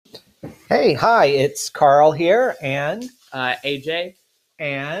Hey, hi, it's Carl here, AJ.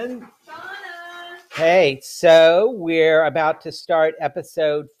 and hey, so we're about to start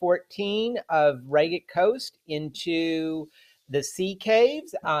episode 14 of Ragged Coast into the Sea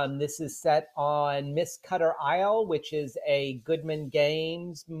Caves. This is set on Miss Cutter Isle, which is a Goodman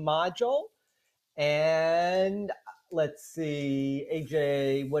Games module. And let's see,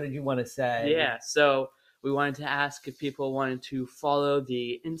 AJ, what did you want to say? Yeah, so we wanted to ask if people wanted to follow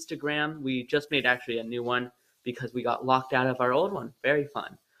the Instagram. We just made actually a new one because we got locked out of our old one. Very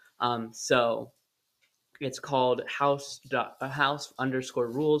fun. So it's called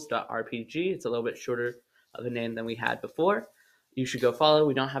house_rules.rpg. It's a little bit shorter of a name than we had before. You should go follow.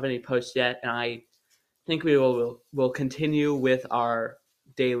 We don't have any posts yet, and I think we will continue with our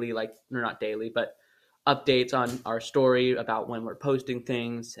daily, like, or not daily, but updates on our story about when we're posting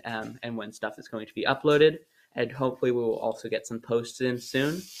things, and when stuff is going to be uploaded. And hopefully we will also get some posts in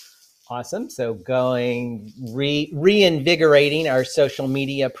soon. Awesome. So reinvigorating our social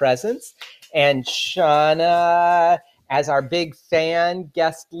media presence. And Shauna, as our big fan,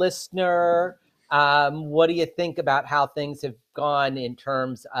 guest listener, what do you think about how things have gone in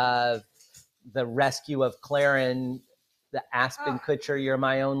terms of the rescue of Claren, the Aspen Kutcher, You're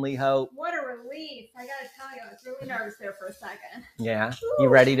My Only Hope? What a relief. I gotta tell you, I was really nervous there for a second. Yeah. You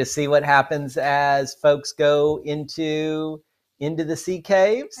ready to see what happens as folks go into the sea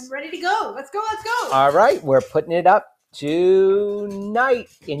caves? I'm ready to go. Let's go. Let's go. All right. We're putting it up tonight.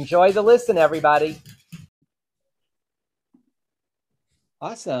 Enjoy the listen, everybody.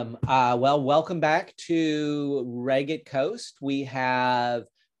 Awesome. Well, welcome back to Ragged Coast. We have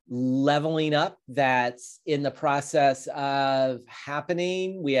leveling up that's in the process of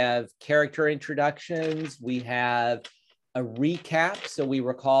happening. We have character introductions. We have a recap, so we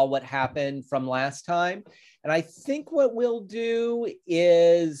recall what happened from last time. And I think what we'll do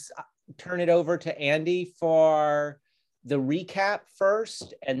is turn it over to Andy for the recap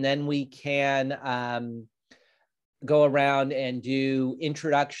first, and then we can go around and do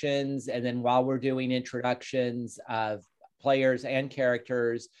introductions. And then while we're doing introductions of players and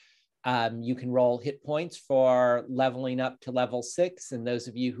characters, you can roll hit points for leveling up to level 6. And those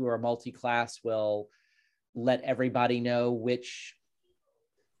of you who are multi-class will let everybody know which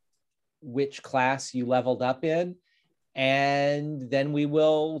class you leveled up in. And then we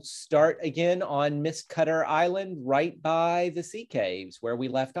will start again on Miss Cutter Island, right by the sea caves where we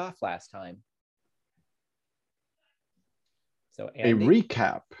left off last time. So Andy.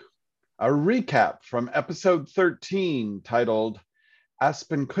 A recap from episode 13 titled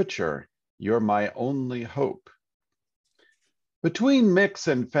Aspen Kutcher, You're My Only Hope. Between Mick's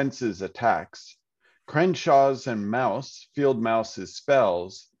and Fence's attacks, Crenshaw's and Field Mouse's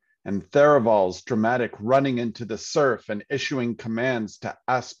spells, and Tharivol's dramatic running into the surf and issuing commands to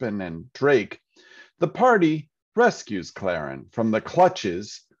Aspen and Drake, the party rescues Claren from the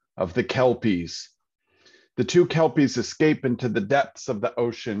clutches of the Kelpies. The two Kelpies escape into the depths of the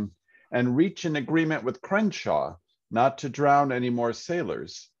ocean and reach an agreement with Crenshaw not to drown any more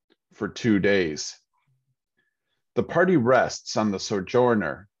sailors for 2 days. The party rests on the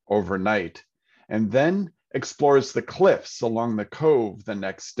Sojourner overnight and then explores the cliffs along the cove the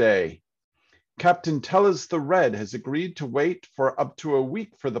next day. Captain Tellez the Red has agreed to wait for up to a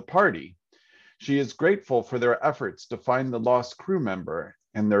week for the party. She is grateful for their efforts to find the lost crew member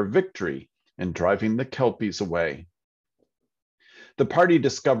and their victory in driving the Kelpies away. The party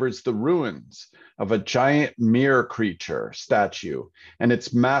discovers the ruins of a giant mere creature statue and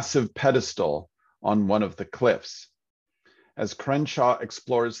its massive pedestal on one of the cliffs. As Crenshaw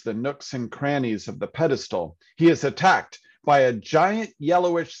explores the nooks and crannies of the pedestal, he is attacked by a giant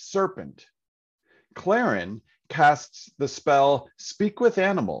yellowish serpent. Claren casts the spell Speak with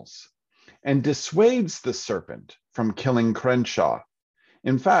Animals and dissuades the serpent from killing Crenshaw.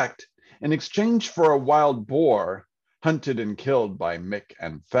 In fact, in exchange for a wild boar hunted and killed by Mick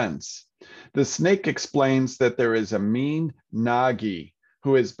and Fence, the snake explains that there is a mean Nagi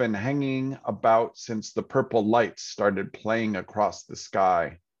who has been hanging about since the purple lights started playing across the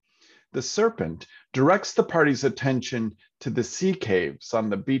sky. The serpent directs the party's attention to the sea caves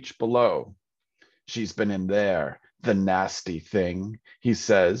on the beach below. She's been in there, the nasty thing, he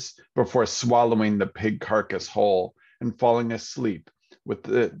says, before swallowing the pig carcass whole and falling asleep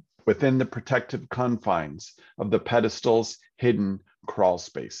within the protective confines of the pedestal's hidden crawl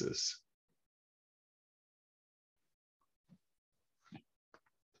spaces.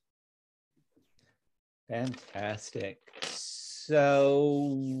 Fantastic.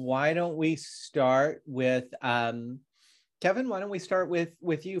 So why don't we start with Kevin? Why don't we start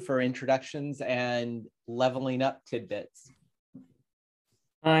with you for introductions and leveling up tidbits?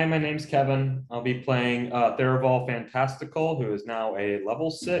 Hi, my name's Kevin. I'll be playing Tharivol Fantastical, who is now a level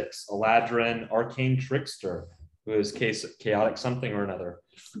 6 Eladrin Arcane Trickster, who is chaotic something or another.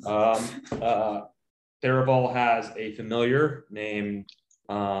 Tharivol has a familiar named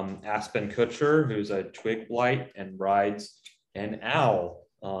Aspen Kutcher, who's a twig blight and rides an owl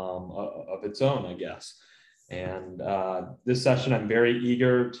of its own, I guess. And this session, I'm very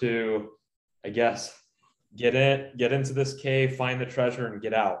eager to, I guess, get into this cave, find the treasure, and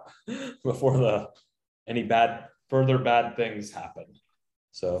get out before any further bad things happen.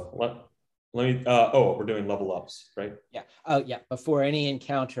 So let me. Oh, we're doing level ups, right? Yeah. Oh, yeah. Before any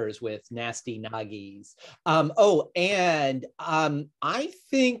encounters with nasty noggies. I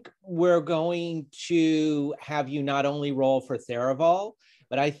think we're going to have you not only roll for Tharivol,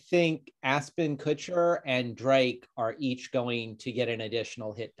 but I think Aspen Kutcher and Drake are each going to get an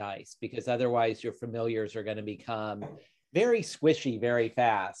additional hit dice, because otherwise your familiars are going to become very squishy very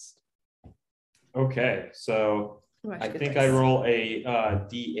fast. Okay, so I think I roll a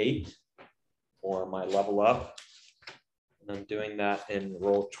D8 for my level up. And I'm doing that in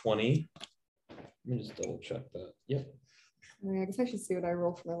roll 20. Let me just double check that. Yep. I guess I should see what I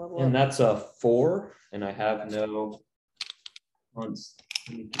roll for my level up. And that's a 4, and I have no constitution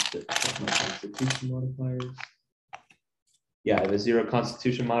modifiers. Yeah, I have a 0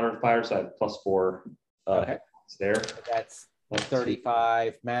 constitution modifier, so I have +4. Okay. There. So that's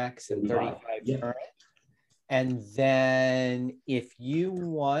 35 max and 35 current. And then if you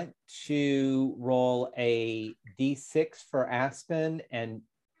want to roll a D6 for Aspen and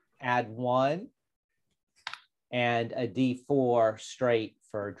add 1, and a D4 straight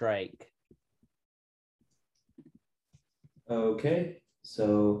for Drake. Okay,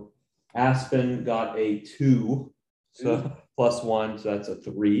 so Aspen got a 2, so +1, so that's a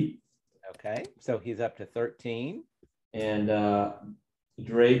 3. Okay, so he's up to 13. And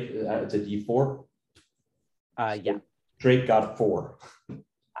Drake, it's a D4. Yeah. Drake got 4.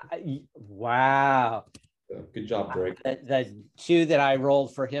 Wow. So good job, Drake. The 2 that I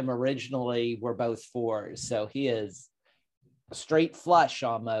rolled for him originally were both 4s, so he is straight flush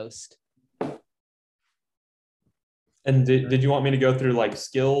almost. And did you want me to go through like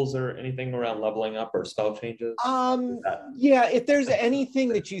skills or anything around leveling up or spell changes? Yeah, if there's anything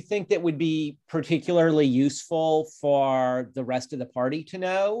that you think that would be particularly useful for the rest of the party to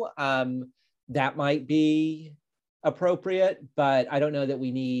know, that might be appropriate, but I don't know that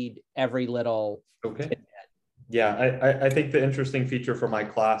we need every little. Okay. Yeah, I think the interesting feature for my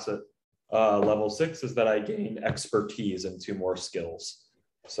class at level 6 is that I gained expertise in 2 more skills.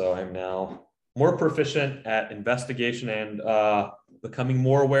 So I'm now more proficient at investigation and becoming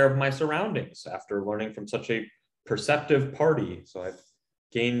more aware of my surroundings after learning from such a perceptive party. So I've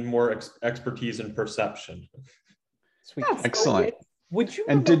gained more expertise in perception. Sweet. Excellent. Would you?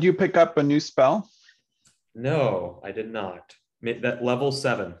 And did you pick up a new spell? No, I did not. That level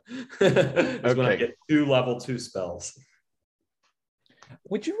 7 is when I get 2 level 2 spells.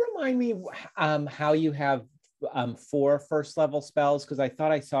 Would you remind me how you have 4 first level spells? Because I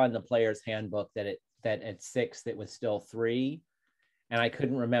thought I saw in the player's handbook that at 6 that was still 3, and I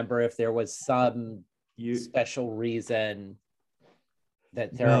couldn't remember if there was some special reason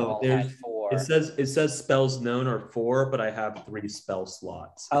that Tharivol had 4. It says spells known are 4, but I have 3 spell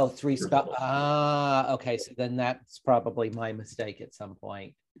slots. Oh, 3 spell. Okay. So then that's probably my mistake at some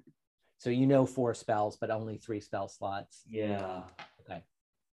point. So 4 spells, but only 3 spell slots. Yeah. Okay.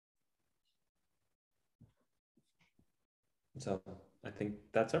 So I think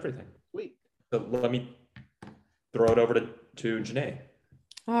that's everything. Sweet. So let me throw it over to Janae.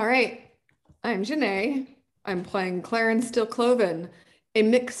 All right. I'm Janae. I'm playing Claren Still Cloven, a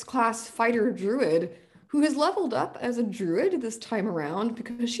mixed class fighter druid who has leveled up as a druid this time around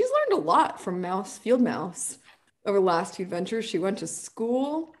because she's learned a lot from Field Mouse. Over the last 2 adventures, she went to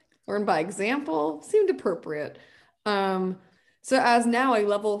school, learned by example, seemed appropriate. So as now a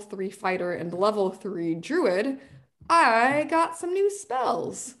level 3 fighter and level 3 druid, I got some new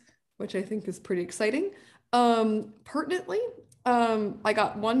spells, which I think is pretty exciting. Pertinently, I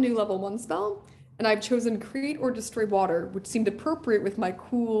got 1 new level 1 spell, and I've chosen Create or Destroy Water, which seemed appropriate with my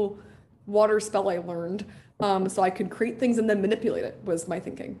cool water spell I learned. So I could create things and then manipulate it, was my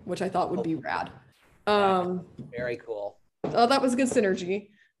thinking, which I thought would be rad. Very cool. Oh, that was good synergy.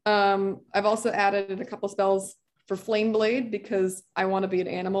 I've also added a couple spells for Flame Blade because I want to be an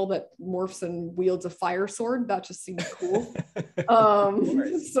animal that morphs and wields a fire sword. That just seems cool.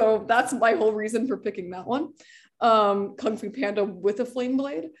 So that's my whole reason for picking that one. Kung Fu Panda with a Flame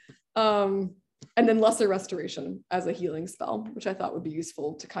Blade. And then Lesser Restoration as a healing spell, which I thought would be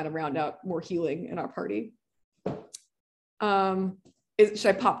useful to kind of round out more healing in our party. Should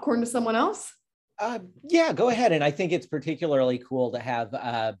I popcorn to someone else? Yeah, go ahead. And I think it's particularly cool to have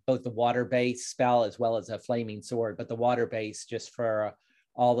both the water-based spell as well as a flaming sword, but the water-based just for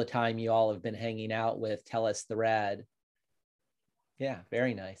all the time you all have been hanging out with Tellus the Red. Yeah,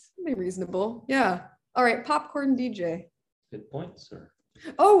 very nice. Be reasonable. Yeah. All right, popcorn DJ. Hit points, or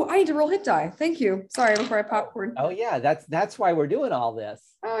Oh, I need to roll hit die. Thank you. Sorry, before I popcorn. Oh yeah, that's why we're doing all this.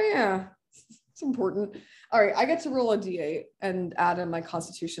 Oh yeah, it's important. All right, I get to roll a d8 and add in my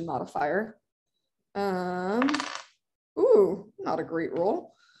Constitution modifier. Ooh, not a great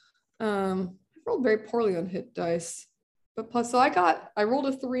roll. I rolled very poorly on hit dice, but plus, so I rolled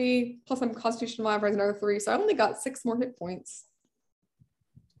a 3 plus I'm Constitution modifier is another 3, so I only got 6 more hit points.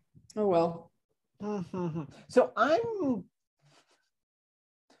 Oh well. So I'm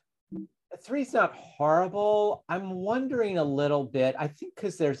 3's not horrible. I'm wondering a little bit. I think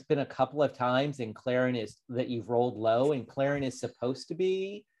because there's been a couple of times in Claren is that you've rolled low, and Claren is supposed to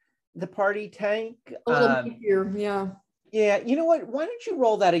be the party tank. A little here, yeah. Yeah, you know what? Why don't you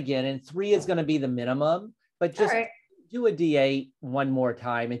roll that again? And 3 is going to be the minimum, but just do a d8 one more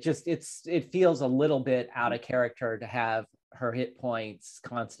time. It feels a little bit out of character to have her hit points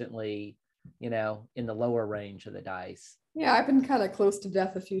constantly, in the lower range of the dice. Yeah, I've been kind of close to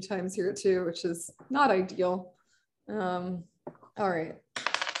death a few times here too, which is not ideal. All right.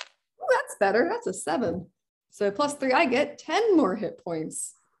 Oh, that's better. That's a 7. So plus 3, I get 10 more hit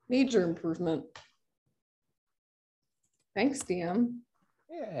points. Major improvement. Thanks, DM.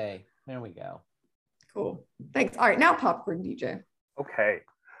 Yay. There we go. Cool. Thanks. All right, now popcorn DJ. Okay.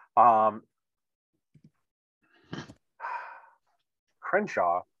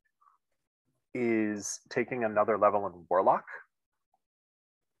 Crenshaw is taking another level in Warlock.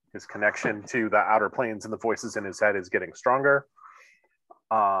 His connection to the outer planes and the voices in his head is getting stronger.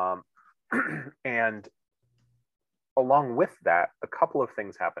 And along with that, a couple of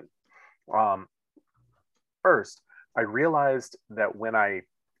things happen. First, I realized that when I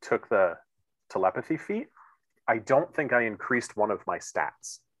took the telepathy feat, I don't think I increased one of my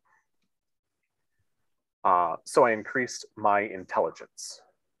stats. So I increased my intelligence.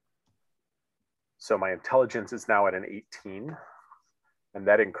 So my intelligence is now at an 18, and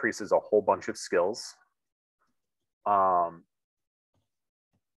that increases a whole bunch of skills. And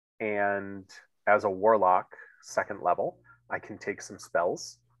as a warlock, 2nd level, I can take some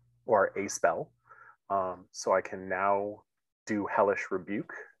spells, or a spell. So I can now do Hellish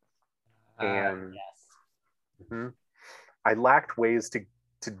Rebuke. And yes. I lacked ways to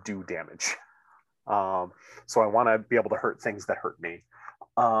do damage. So I want to be able to hurt things that hurt me.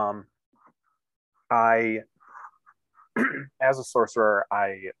 As a sorcerer,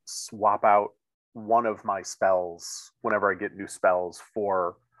 I swap out one of my spells whenever I get new spells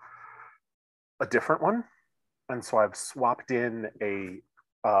for a different one. And so I've swapped in a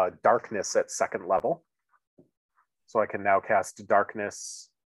darkness at 2nd level. So I can now cast darkness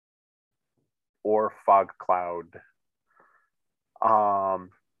or fog cloud.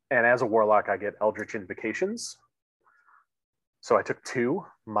 And as a warlock, I get Eldritch Invocations. So I took 2.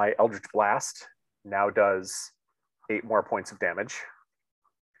 My Eldritch Blast now does 8 more points of damage.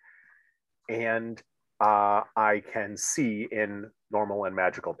 And I can see in normal and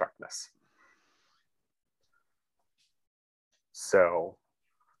magical darkness. So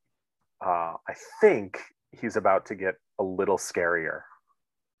I think he's about to get a little scarier.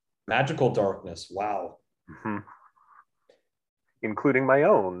 magical darkness. Wow. Mm-hmm. Including my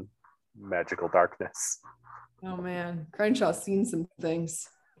own magical darkness. Oh man, Crenshaw's seen some things.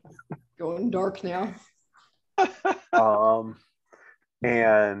 Going dark now.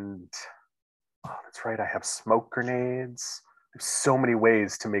 And that's right, I have smoke grenades. There's so many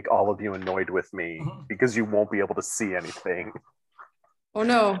ways to make all of you annoyed with me because you won't be able to see anything. Oh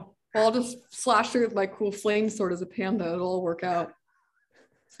no. Well, I'll just slash through with my cool flame sword as a panda. It'll all work out.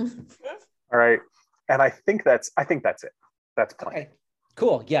 All right. And I think that's it. That's plenty. Okay.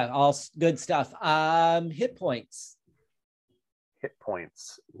 Cool. Yeah, all good stuff. Hit points. Hit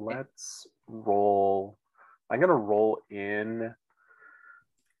points. Let's roll. I'm gonna roll in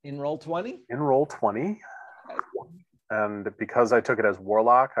roll 20. In roll 20. Okay. And because I took it as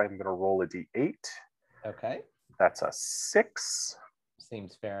warlock, I'm gonna roll a d8. Okay. That's a 6.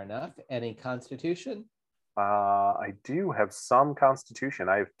 Seems fair enough. Any constitution? I do have some constitution.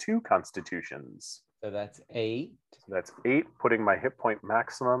 I have 2 constitutions. So that's 8. So that's 8, putting my hit point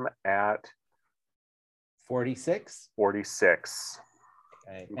maximum at 46. 46.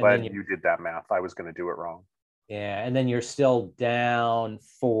 Okay. I'm glad you did that math. I was going to do it wrong. Yeah, and then you're still down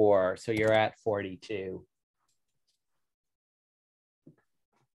 4, so you're at 42.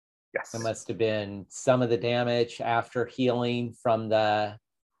 Yes. It must have been some of the damage after healing from the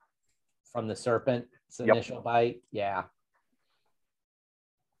serpent's initial bite. Yeah.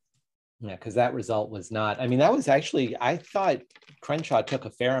 Yeah, because that result was not, I mean, that was actually, I thought Crenshaw took a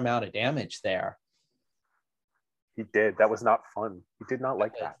fair amount of damage there. He did. That was not fun. He did not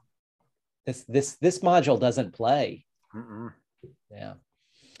like that. This module doesn't play. Mm-mm. Yeah.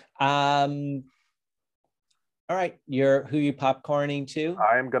 All right, who you popcorning to?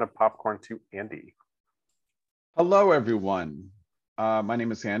 I am going to popcorn to Andy. Hello, everyone. My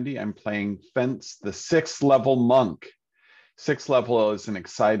name is Andy. I'm playing Fence, the 6th level monk. 6th level is an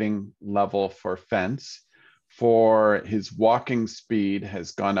exciting level for Fence. For his walking speed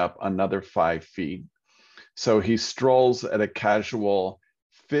has gone up another 5 feet. So he strolls at a casual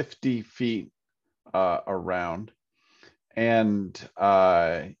 50 feet around. And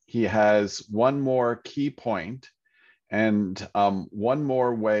he has one more key point and one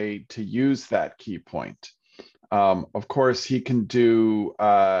more way to use that key point. Of course, he can do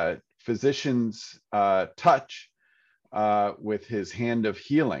physician's touch with his hand of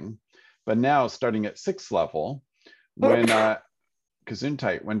healing. But now, starting at 6th level, when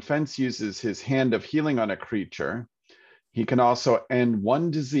Gesundheit, when Fence uses his hand of healing on a creature, he can also end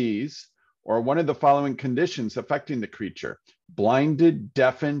one disease or one of the following conditions affecting the creature: blinded,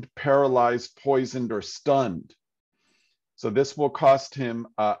 deafened, paralyzed, poisoned, or stunned. So this will cost him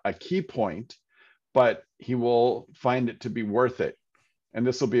a key point, but he will find it to be worth it. And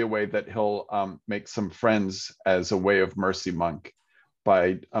this will be a way that he'll make some friends as a way of mercy monk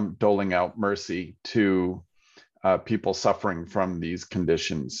by doling out mercy to people suffering from these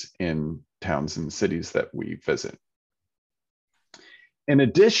conditions in towns and cities that we visit. In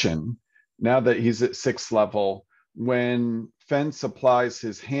addition, now that he's at 6th level, when Fence applies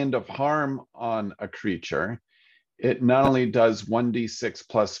his hand of harm on a creature, it not only does 1d6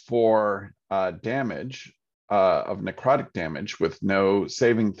 plus 4 damage of necrotic damage with no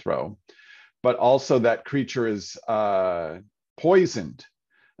saving throw, but also that creature is poisoned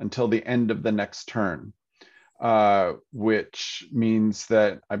until the end of the next turn, which means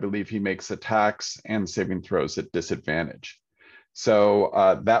that I believe he makes attacks and saving throws at disadvantage.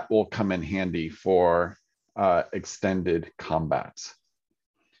 So that will come in handy for extended combats.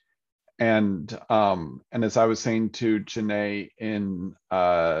 And as I was saying to Janae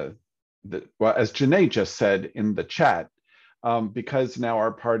as Janae just said in the chat, because now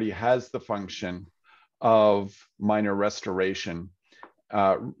our party has the function of minor restoration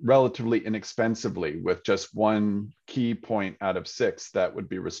relatively inexpensively with just 1 key point out of 6 that would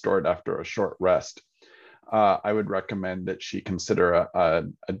be restored after a short rest. I would recommend that she consider a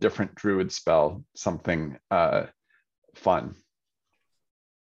different druid spell, something fun.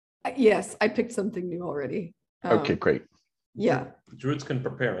 Yes, I picked something new already. Okay, great. Yeah. Druids can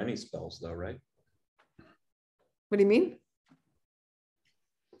prepare any spells though, right? What do you mean?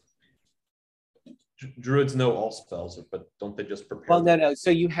 Druids know all spells, but don't they just prepare? Well, no. So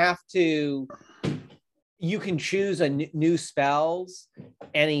you can choose new spells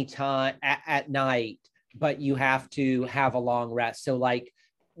anytime at night, but you have to have a long rest. So like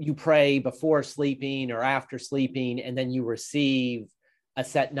you pray before sleeping or after sleeping, and then you receive a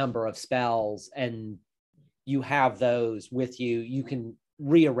set number of spells and you have those with you. You can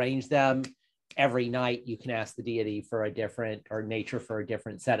rearrange them every night. You can ask the deity for a different, or nature for a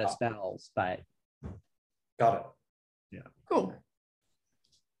different set of spells, but. Got it. Yeah. Cool.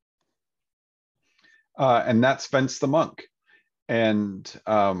 And that's Fence the monk. And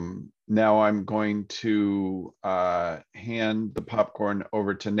now I'm going to hand the popcorn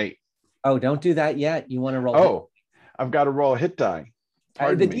over to Nate. Oh, don't do that yet. You want to roll. Oh, I've got to roll a hit die.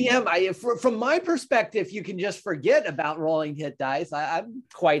 The DM, from my perspective, you can just forget about rolling hit dice. I'm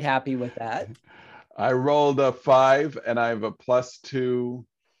quite happy with that. I rolled a 5 and I have a +2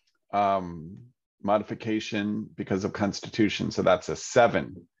 modification because of Constitution. So that's a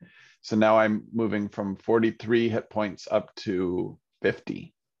 7. So now I'm moving from 43 hit points up to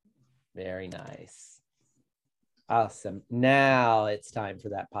 50. Very nice. Awesome. Now it's time for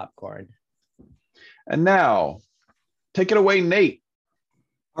that popcorn. And now, take it away, Nate.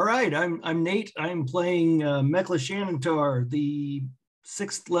 All right, I'm Nate. I'm playing Mekla Shanantar, the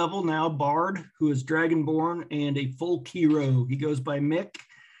 6th level now bard who is Dragonborn and a folk hero. He goes by Mick.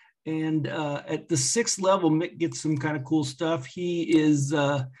 And at the 6th level, Mick gets some kind of cool stuff. He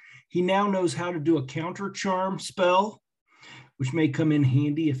now knows how to do a counter charm spell, which may come in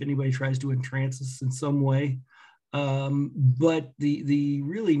handy if anybody tries to entrance us in some way. But the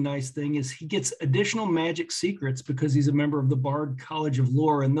really nice thing is he gets additional magic secrets because he's a member of the Bard College of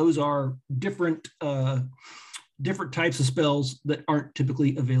Lore, and those are different different types of spells that aren't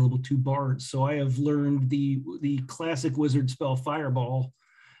typically available to bards. So I have learned the classic wizard spell Fireball,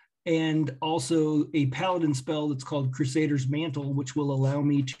 and also a paladin spell that's called Crusader's Mantle, which will allow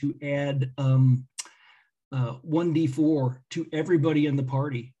me to add 1d4 to everybody in the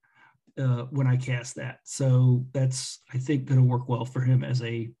party when I cast that. So that's, I think, going to work well for him as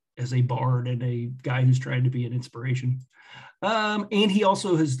a bard and a guy who's trying to be an inspiration. And he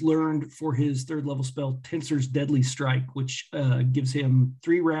also has learned for his 3rd level spell, Tensor's Deadly Strike, which gives him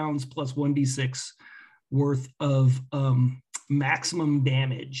 3 rounds plus 1d6 worth of maximum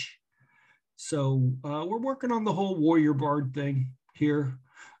damage. So we're working on the whole warrior bard thing here.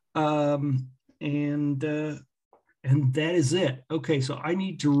 And that is it. Okay, so I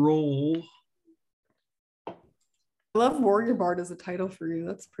need to roll. I love warrior bard as a title for you.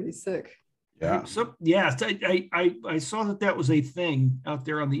 That's pretty sick. Yeah. So yeah, I saw that was a thing out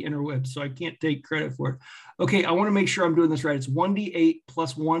there on the interweb, so I can't take credit for it. Okay, I want to make sure I'm doing this right. It's 1d8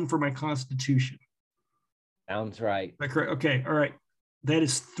 plus 1 for my constitution. Sounds right. Is that correct? Okay, all right. That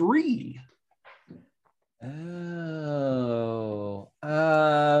is 3. Oh,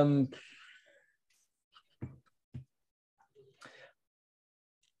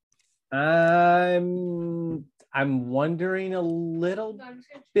 I'm wondering a little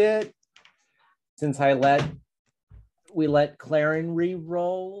bit, since we let Claren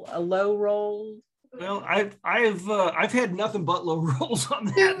re-roll a low roll. Well, I've had nothing but low rolls on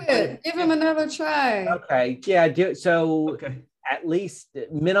that. Do it. Give him another try. Okay, yeah, do so. Okay. At least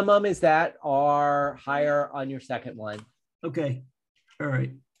minimum is that, or higher on your second one. Okay. All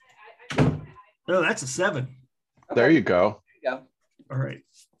right. Oh, that's a 7. There you go. Yeah. All right.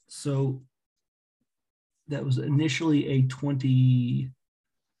 So that was initially a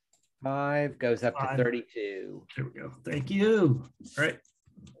 25 goes up to 32. There we go. Thank you. All right.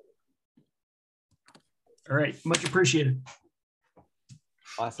 All right. Much appreciated.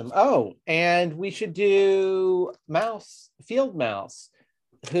 Awesome. Oh, and we should do Field Mouse,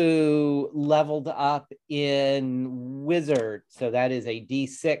 who leveled up in Wizard. So that is a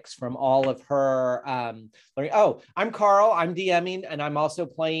D6 from all of her learning. Oh, I'm Carl. I'm DMing, and I'm also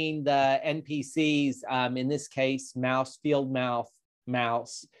playing the NPCs. In this case, Field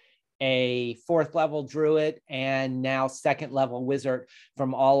Mouse, a 4th level druid, and now 2nd level wizard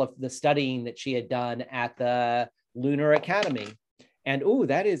from all of the studying that she had done at the Lunar Academy. And ooh,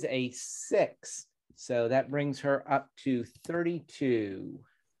 that is a 6. So that brings her up to 32.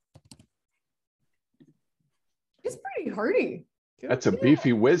 He's pretty hardy. That's a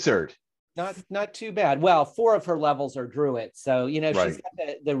beefy wizard. Not too bad. Well, 4 of her levels are druid, so she's got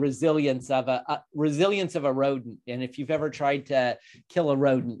the resilience of a rodent. And if you've ever tried to kill a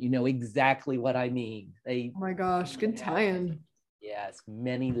rodent, you know exactly what I mean. Oh my gosh, good tie-in. Yes,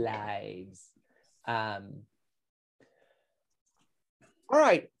 many lives. All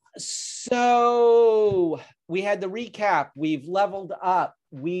right, so we had the recap. We've leveled up.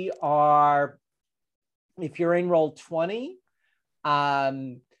 We are, if you're in roll 20,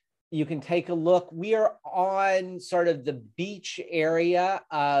 you can take a look. We are on sort of the beach area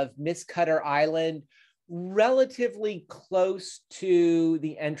of Miss Cutter Island, relatively close to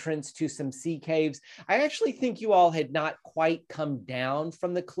the entrance to some sea caves. I actually think you all had not quite come down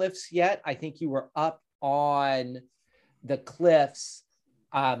from the cliffs yet. I think you were up on the cliffs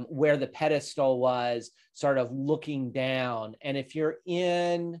where the pedestal was, sort of looking down. And if you're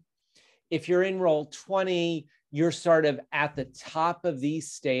in roll 20, you're sort of at the top of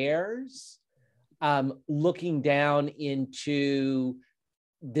these stairs, looking down into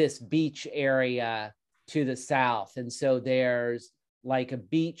this beach area to the south. And so there's like a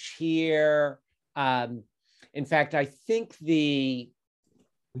beach here. In fact, I think we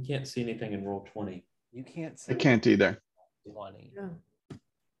can't see anything in roll 20. You can't see. I can't either. 20. Yeah.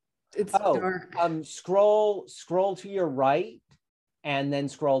 It's dark. Scroll to your right and then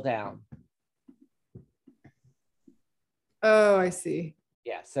scroll down. Oh, I see.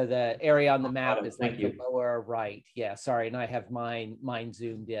 Yeah, so the area on the map is like the lower right. Yeah, sorry, and I have mine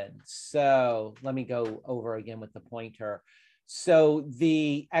zoomed in. So let me go over again with the pointer. So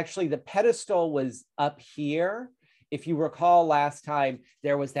the pedestal was up here. If you recall last time,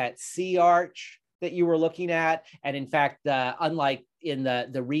 there was that sea arch that you were looking at. And in fact, unlike in the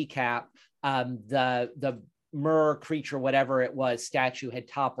recap, the mer creature, whatever it was, statue had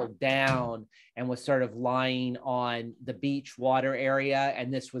toppled down and was sort of lying on the beach water area.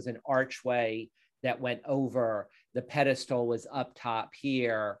 And this was an archway that went over. The pedestal was up top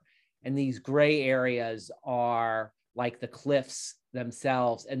here. And these gray areas are like the cliffs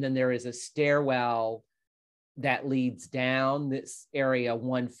themselves. And then there is a stairwell that leads down this area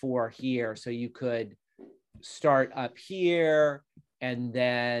 1-4 here. So you could start up here and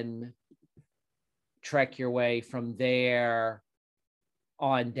then trek your way from there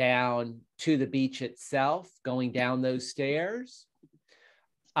on down to the beach itself, going down those stairs.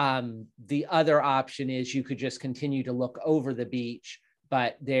 The other option is you could just continue to look over the beach,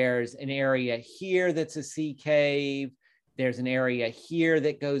 but there's an area here that's a sea cave. There's an area here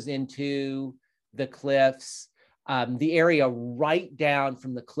that goes into the cliffs. The area right down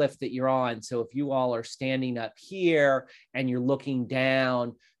from the cliff that you're on. So if you all are standing up here and you're looking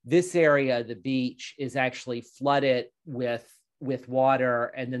down, this area of the beach is actually flooded with water.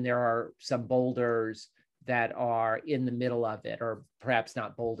 And then there are some boulders that are in the middle of it, or perhaps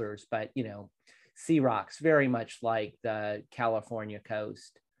not boulders, but, you know, sea rocks, very much like the California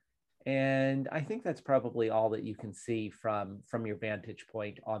coast. And I think that's probably all that you can see from your vantage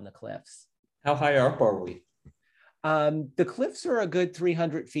point on the cliffs. How high up are we? The cliffs are a good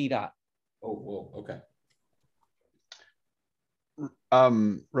 300 feet up. Oh, whoa, okay.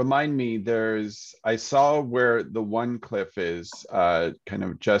 Remind me, I saw where the one cliff is, kind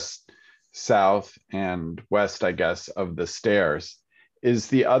of just south and west, I guess, of the stairs. Is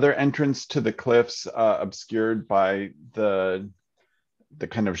the other entrance to the cliffs obscured by the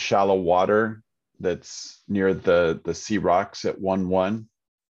kind of shallow water that's near the sea rocks at 1-1?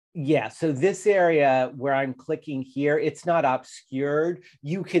 Yeah, so this area where I'm clicking here, it's not obscured.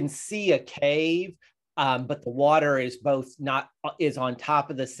 You can see a cave, but the water is is on top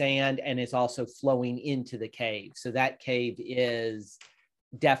of the sand and is also flowing into the cave. So that cave is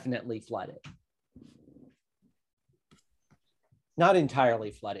definitely flooded. Not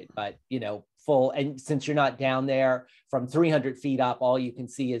entirely flooded, but, you know, full. And since you're not down there from 300 feet up, all you can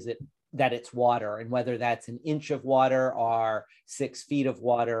see is that it's water, and whether that's an inch of water or 6 feet of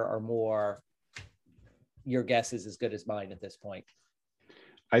water or more, your guess is as good as mine at this point.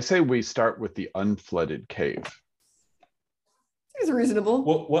 I say we start with the unflooded cave. Seems reasonable.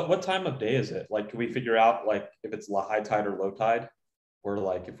 What time of day is it? Like, can we figure out like if it's high tide or low tide, or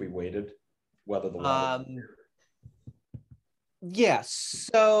like if we waited, whether the water? Yeah,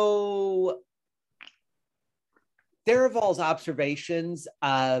 so Tharivol's observations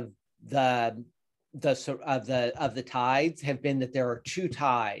of the tides have been that there are 2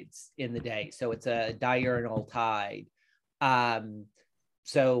 tides in the day, so it's a diurnal tide.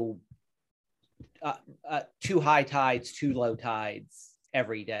 So 2 high tides, 2 low tides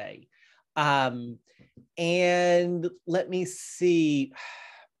every day. And let me see,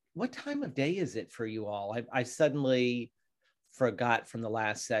 what time of day is it for you all? I suddenly forgot from the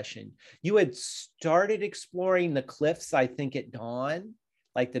last session. You had started exploring the cliffs, I think, at dawn,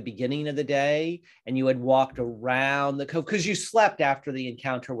 like the beginning of the day, and you had walked around the cove because you slept after the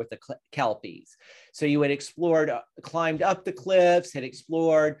encounter with the kelpies. So you had explored, climbed up the cliffs, had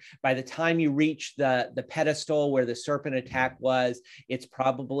explored. By the time you reached the pedestal where the serpent attack was, it's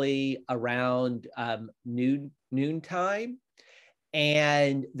probably around noontime.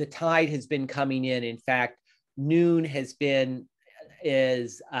 And the tide has been coming in. In fact, noon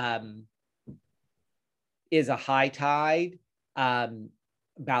is a high tide.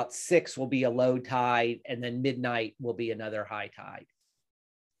 About 6 will be a low tide, and then midnight will be another high tide.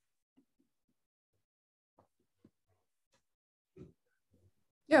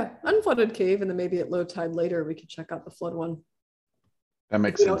 Yeah, unflooded cave, and then maybe at low tide later we could check out the flood one. That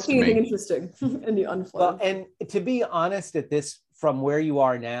makes sense to anything me. Interesting in the unflooded. Well, and to be honest, from where you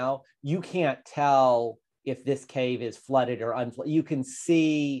are now, you can't tell if this cave is flooded or unflooded. You can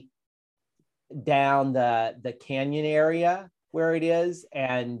see down the canyon area where it is,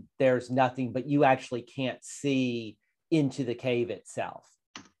 and there's nothing, but you actually can't see into the cave itself.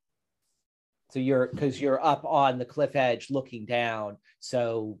 So because you're up on the cliff edge looking down,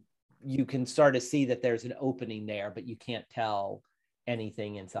 so you can start to see that there's an opening there, but you can't tell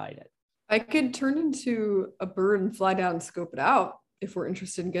anything inside it. I could turn into a bird and fly down and scope it out if we're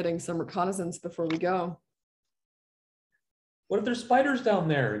interested in getting some reconnaissance before we go. What if there's spiders down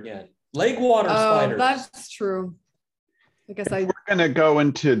there again? Lake water spiders. That's true. I guess We're going to go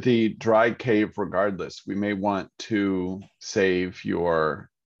into the dry cave regardless. We may want to save your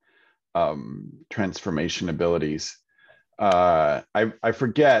transformation abilities. I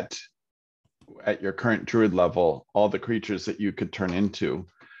forget at your current druid level all the creatures that you could turn into,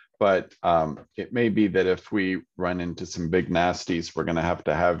 but it may be that if we run into some big nasties, we're going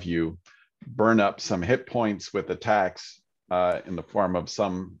to have you burn up some hit points with attacks in the form of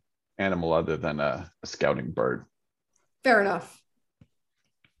some animal other than a scouting bird. Fair enough.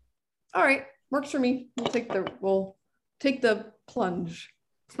 All right, works for me. We'll take the plunge.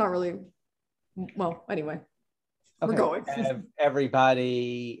 It's not really, well, anyway, Okay. We're going.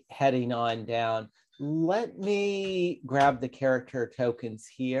 Everybody heading on down. let me grab the character tokens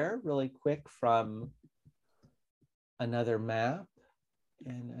here really quick from another map.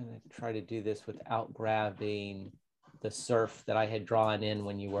 And I'm going to try to do this without grabbing the surf that I had drawn in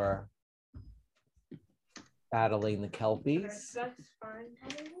when you were battling the Kelpies. That's fine,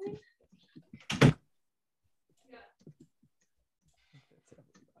 probably. That's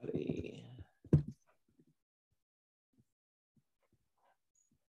everybody.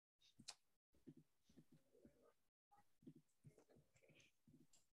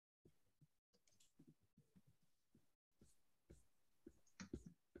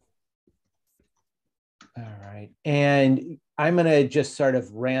 All right. And I'm going to just sort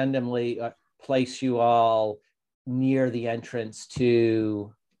of randomly place you all near the entrance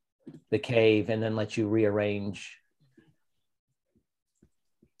to the cave and then let you rearrange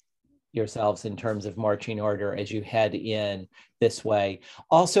yourselves in terms of marching order as you head in this way.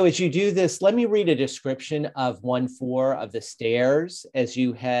 Also, as you do this, let me read a description of 1-4 of the stairs as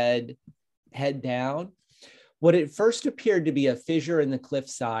you head down. What at first appeared to be a fissure in the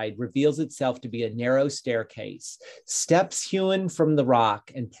cliffside reveals itself to be a narrow staircase. Steps hewn from the rock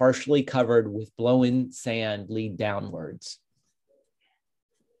and partially covered with blown sand lead downwards.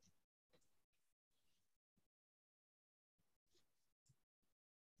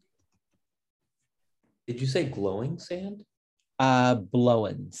 Did you say glowing sand?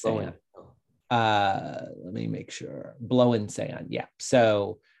 Blowing sand. Let me make sure. Blowing sand, yeah.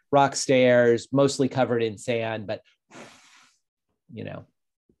 So rock stairs, mostly covered in sand, but you know.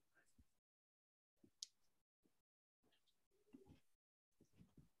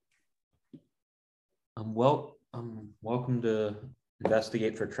 Welcome to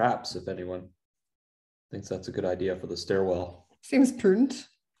investigate for traps if anyone thinks that's a good idea for the stairwell. Seems prudent.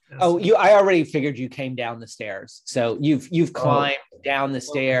 Oh, I already figured you came down the stairs. So you've climbed down the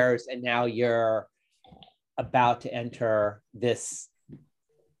stairs and now you're about to enter this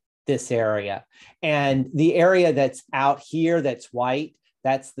area. And the area that's out here that's white,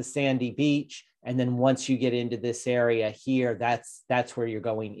 that's the sandy beach. And then once you get into this area here, that's where you're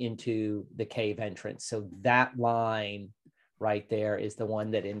going into the cave entrance. So that line right there is the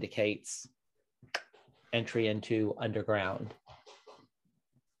one that indicates entry into underground.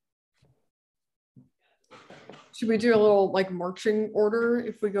 Should we do a little like marching order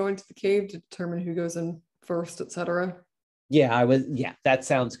if we go into the cave to determine who goes in first, etc.? Yeah, that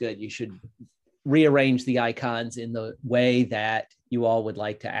sounds good. You should rearrange the icons in the way that you all would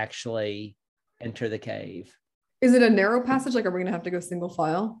like to actually enter the cave. Is it a narrow passage? Like, are we gonna have to go single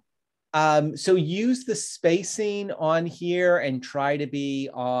file? So use the spacing on here and try to be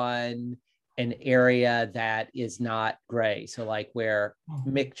on an area that is not gray. So like where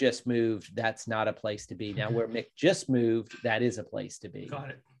Mick just moved, that's not a place to be. Now where Mick just moved, that is a place to be.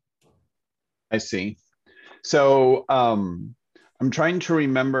 Got it. I see. So I'm trying to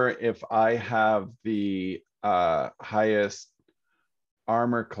remember if I have the highest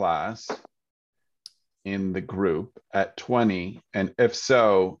armor class in the group at 20. And if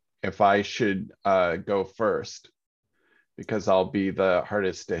so, if I should go first, because I'll be the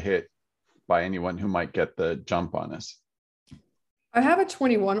hardest to hit by anyone who might get the jump on us. I have a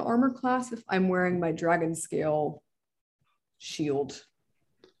 21 armor class if I'm wearing my dragon scale shield.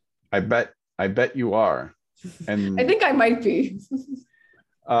 I bet you are. And I think I might be.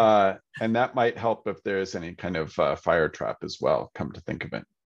 and that might help if there's any kind of fire trap as well, come to think of it.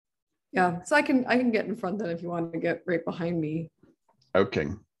 Yeah, so I can get in front then if you want to get right behind me. Okay.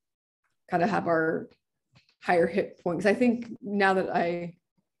 Kind of have our higher hit points. I think now that I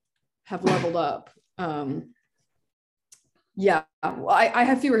have leveled up, yeah, well, I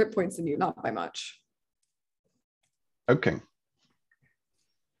have fewer hit points than you, not by much. Okay.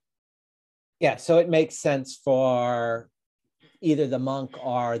 Yeah, so it makes sense for either the monk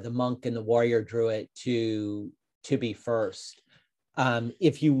or the monk and the warrior druid to be first.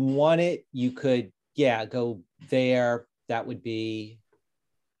 If you want it, you could, yeah, go there. That would be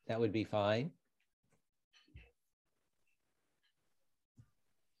fine.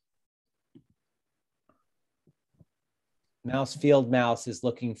 Field Mouse is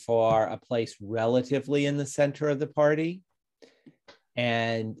looking for a place relatively in the center of the party.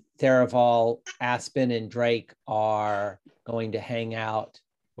 And Tharivol, Aspen, and Drake are going to hang out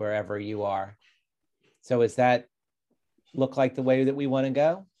wherever you are. So does that look like the way that we want to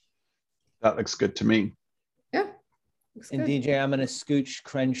go? That looks good to me. Yeah. And good. DJ, I'm going to scooch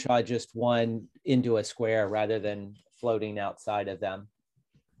Crenshaw just one into a square rather than floating outside of them.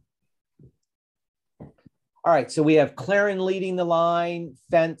 All right, so we have Claren leading the line,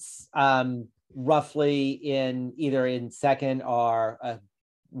 Fence roughly in either in second or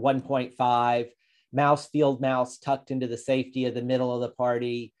 1.5. Mouse, Field Mouse tucked into the safety of the middle of the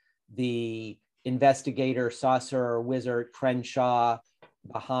party, the investigator, sorcerer, wizard, Crenshaw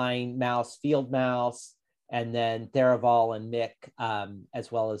behind Mouse, Field Mouse, and then Tharivol and Mick,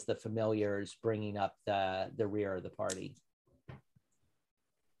 as well as the familiars bringing up the rear of the party.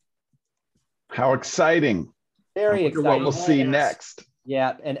 How exciting. Very exciting. What we'll see next.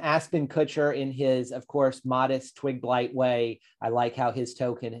 Yeah, and Aspen Kutcher in his, of course, modest twig blight way. I like how his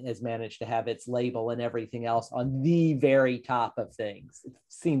token has managed to have its label and everything else on the very top of things. It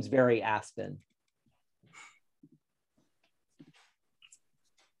seems very Aspen.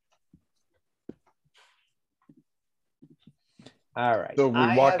 All right. So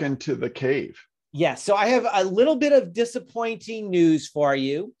we walk into the cave. Yes. So I have a little bit of disappointing news for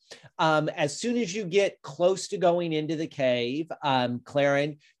you. As soon as you get close to going into the cave,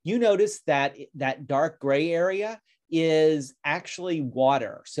 Claren, you notice that that dark gray area is actually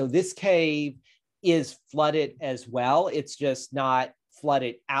water. So this cave is flooded as well. It's just not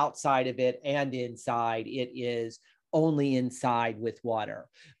flooded outside of it and inside. It is only inside with water.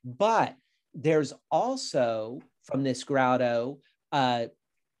 But there's also, from this grotto, a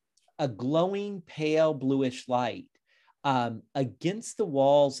glowing pale bluish light against the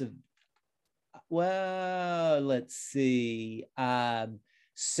walls of, well, let's see.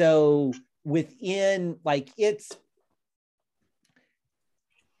 So within, like, it's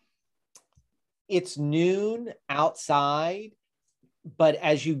noon outside, but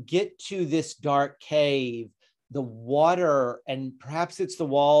as you get to this dark cave, the water, and perhaps it's the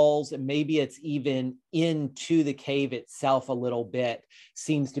walls, and maybe it's even into the cave itself a little bit,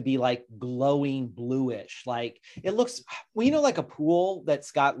 seems to be like glowing bluish. Like it looks, well, you know, like a pool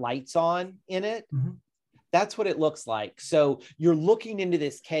that's got lights on in it. Mm-hmm. That's what it looks like. So you're looking into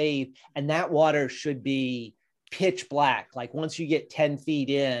this cave, and that water should be pitch black. Like once you get 10 feet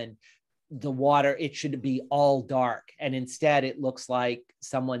in, the water, it should be all dark, and instead it looks like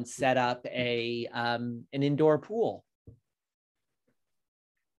someone set up an indoor pool.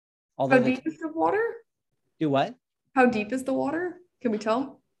 Although how deep is the water? Do what? How deep is the water? Can we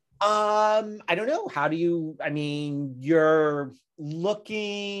tell? I don't know. How do you, I mean, you're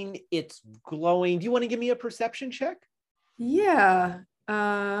looking, it's glowing. Do you want to give me a perception check? Yeah.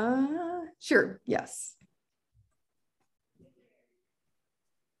 Sure. Yes.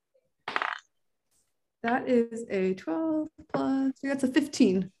 That is a 12 plus, that's a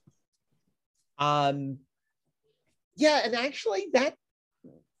 15. Yeah, and actually that,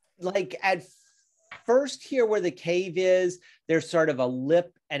 like at first here where the cave is, there's sort of a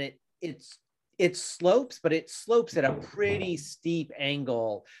lip, and it slopes, but it slopes at a pretty steep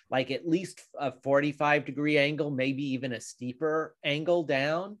angle, like at least a 45-degree angle, maybe even a steeper angle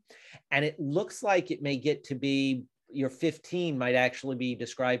down. And it looks like it may get to be, your 15 might actually be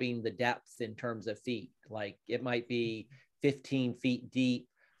describing the depth in terms of feet. Like it might be 15 feet deep.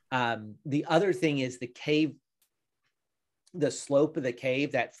 The other thing is the cave, the slope of the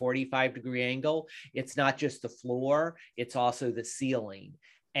cave, that 45-degree angle, it's not just the floor, it's also the ceiling.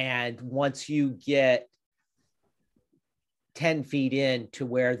 And once you get 10 feet in to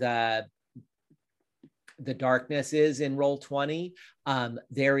where the darkness is in roll 20,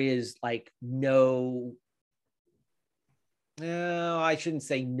 there is like no, I shouldn't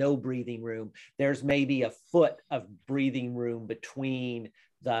say no breathing room. There's maybe a foot of breathing room between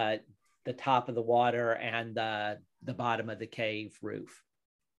the top of the water and the bottom of the cave roof.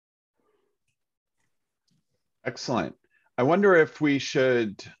 Excellent. I wonder if we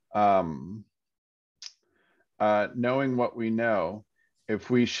should, knowing what we know, if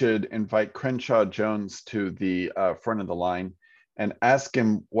we should invite Crenshaw Jones to the front of the line and ask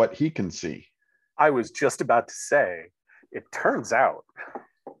him what he can see. I was just about to say, it turns out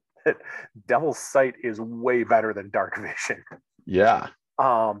that Devil's Sight is way better than Dark Vision. Yeah.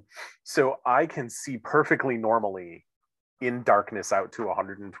 So I can see perfectly normally in darkness out to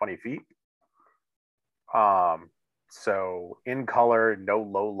 120 feet. So in color, no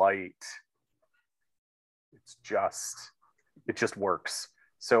low light. It just works.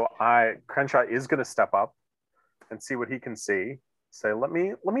 So Crenshaw is going to step up and see what he can see. Say, let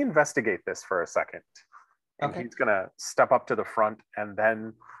me investigate this for a second. And okay. He's going to step up to the front and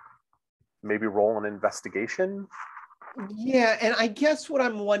then maybe roll an investigation. Yeah, and I guess what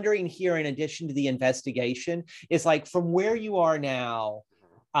I'm wondering here, in addition to the investigation, is like from where you are now,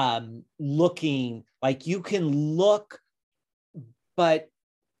 looking, like you can look, but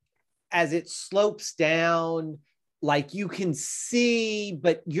as it slopes down, like you can see,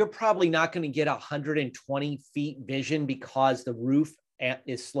 but you're probably not going to get 120 feet vision because the roof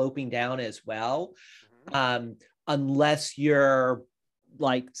is sloping down as well. Unless you're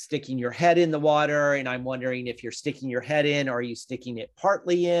like sticking your head in the water, and I'm wondering if you're sticking your head in, are you sticking it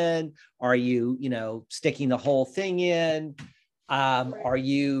partly in? Are you, sticking the whole thing in? Are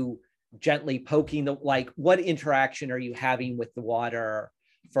you gently poking like what interaction are you having with the water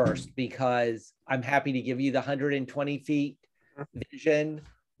first? Because I'm happy to give you the 120 feet vision,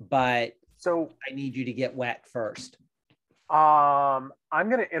 but So I need you to get wet first. I'm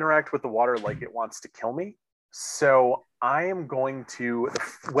going to interact with the water like it wants to kill me. So I am going to,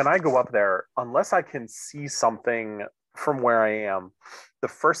 when I go up there, unless I can see something from where I am, the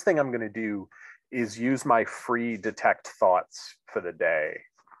first thing I'm going to do is use my free detect thoughts for the day.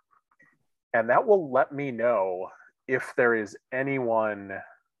 And that will let me know if there is anyone,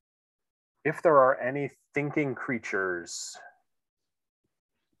 if there are any thinking creatures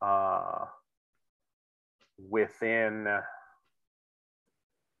within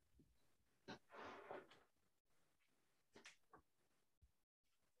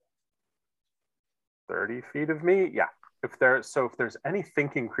 30 feet of me. Yeah. If there's any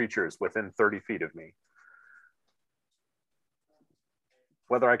thinking creatures within 30 feet of me,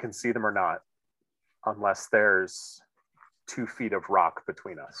 whether I can see them or not, unless there's 2 feet of rock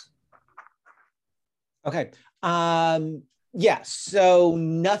between us. Okay. Yeah. So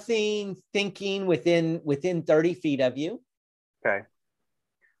nothing thinking within 30 feet of you. Okay.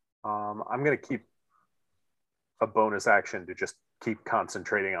 I'm going to keep a bonus action to just keep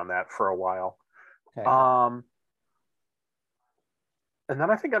concentrating on that for a while. Okay. And then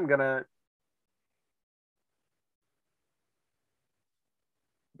I think I'm going to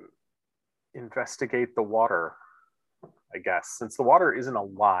investigate the water, I guess. Since the water isn't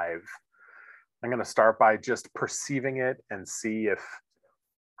alive, I'm going to start by just perceiving it and see if,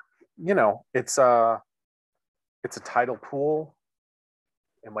 it's a tidal pool.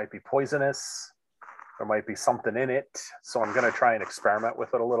 It might be poisonous. There might be something in it. So I'm going to try and experiment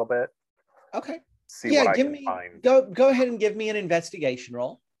with it a little bit. Okay. See what I can find. Go ahead and give me an investigation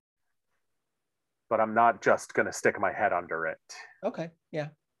roll. But I'm not just going to stick my head under it. Okay. Yeah.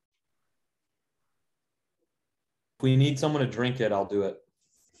 If we need someone to drink it, I'll do it.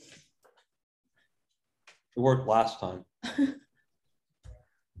 It worked last time.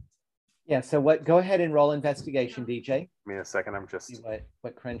 Yeah. So go ahead and roll investigation, DJ. Give me a second. I'm just. See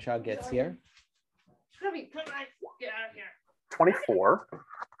what Crenshaw gets here. Get out of here. 24.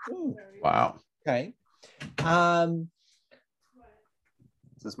 Ooh, Wow. okay.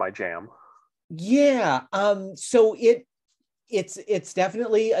 This is my jam. Yeah. So it's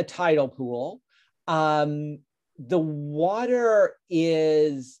definitely a tidal pool. The water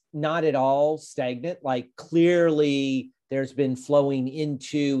is not at all stagnant. Like clearly there's been flowing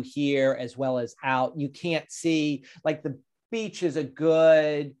into here as well as out. You can't see, like the beach is a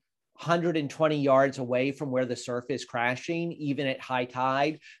good 120 yards away from where the surf is crashing, even at high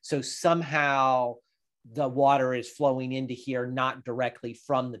tide. So somehow the water is flowing into here, not directly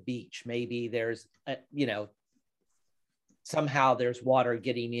from the beach. Maybe there's, somehow there's water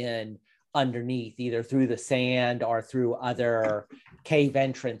getting in underneath, either through the sand or through other cave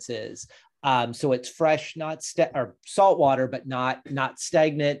entrances. So it's fresh, or salt water, but not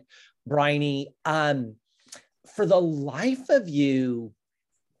stagnant, briny. For the life of you,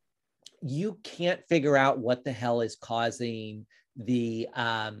 you can't figure out what the hell is causing the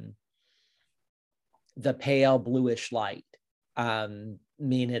pale bluish light.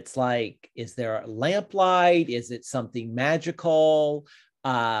 It's like, is there a lamplight? Is it something magical?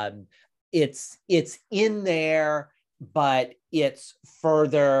 It's in there, but it's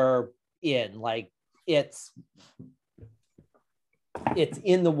further in, like it's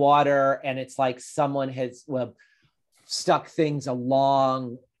in the water, and it's like someone has stuck things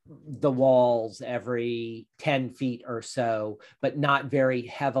along the walls every 10 feet or so, but not very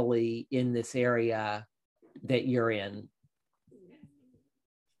heavily in this area that you're in.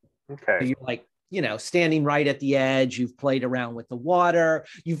 Okay. So you're like, standing right at the edge. You've played around with the water.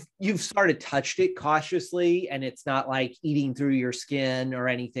 You've started touched it cautiously, and it's not like eating through your skin or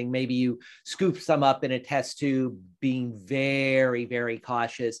anything. Maybe you scoop some up in a test tube, being very, very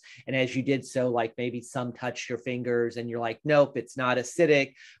cautious. And as you did so, like maybe some touched your fingers, and you're like, nope, it's not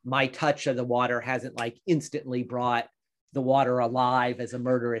acidic. My touch of the water hasn't like instantly brought the water alive as a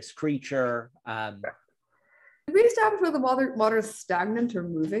murderous creature. Did we establish whether the water is stagnant or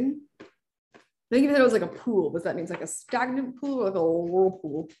moving? I think if it was like a pool, does that mean it's like a stagnant pool or like a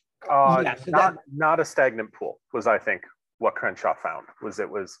whirlpool? Yeah, so not a stagnant pool was, I think, what Crenshaw found.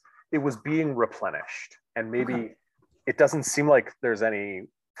 It was being replenished, and maybe it doesn't seem like there's any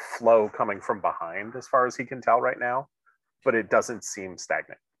flow coming from behind as far as he can tell right now, but it doesn't seem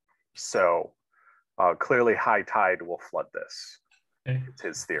stagnant. So clearly high tide will flood this. It's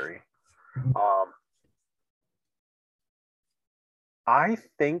his theory. I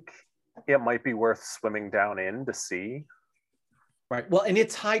think it might be worth swimming down in to see. Right. Well, and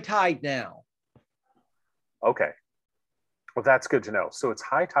it's high tide now. Okay. Well, that's good to know. So it's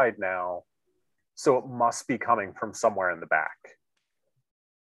high tide now. So it must be coming from somewhere in the back.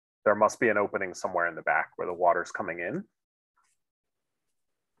 There must be an opening somewhere in the back where the water's coming in.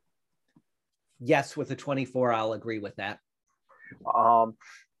 Yes, with a 24, I'll agree with that.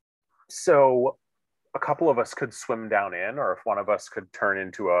 So a couple of us could swim down in, or if one of us could turn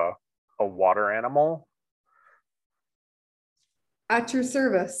into a water animal. At your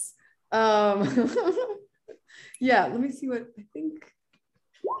service. Yeah, let me see what I think.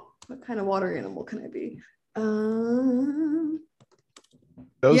 What kind of water animal can I be?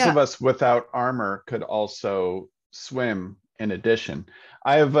 Those of us without armor could also swim in addition.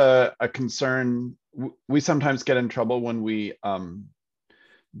 I have a concern. We sometimes get in trouble when we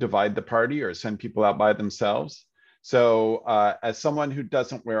divide the party or send people out by themselves. So as someone who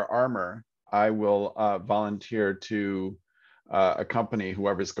doesn't wear armor, I will volunteer to accompany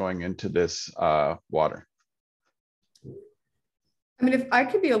whoever's going into this water. I mean, if I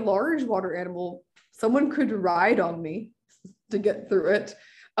could be a large water animal, someone could ride on me to get through it.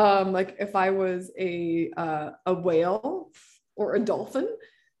 Like if I was a whale or a dolphin,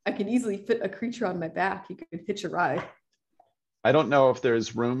 I could easily fit a creature on my back. You could hitch a ride. I don't know if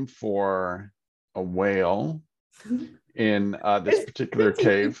there's room for a whale in this particular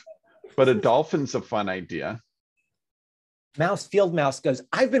cave, but a dolphin's a fun idea. Field Mouse goes,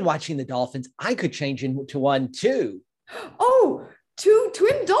 I've been watching the dolphins. I could change into one too. Oh, two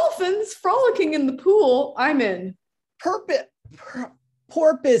twin dolphins frolicking in the pool. I'm in.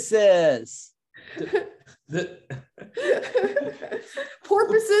 Porpoises.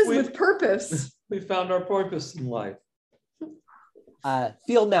 Porpoises with purpose. We found our purpose in life.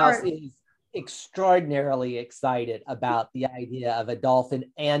 Field Mouse is extraordinarily excited about the idea of a dolphin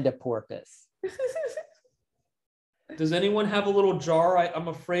and a porpoise. Does anyone have a little jar? I'm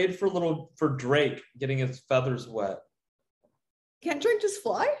afraid for Drake getting his feathers wet. Can't Drake just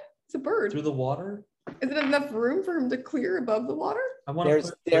fly? It's a bird. Through the water? Is it enough room for him to clear above the water? I want to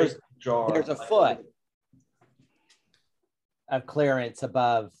put there's jar. There's a foot of clearance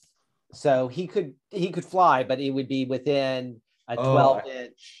above. So he could fly, but it would be within a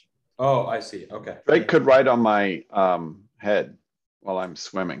 12-inch. Oh, I see. Okay. Drake could ride on my head while I'm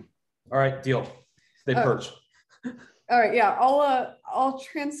swimming. All right, deal. They perch. All right, yeah. I'll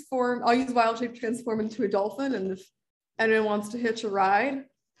transform. I'll use wild shape to transform into a dolphin, and if anyone wants to hitch a ride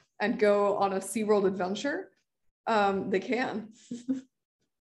and go on a SeaWorld adventure, they can.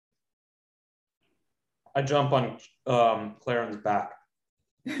 I jump on Claren's back.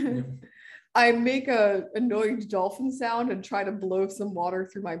 I make a annoyed dolphin sound and try to blow some water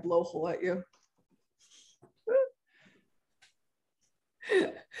through my blowhole at you.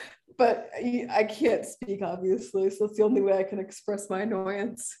 But I can't speak, obviously, so it's the only way I can express my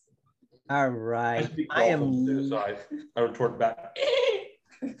annoyance. All right. I am. So I retort back.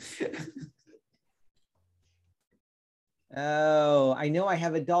 Oh, I know I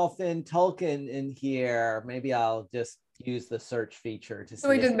have a dolphin Tolkien in here. Maybe I'll just use the search feature to see. So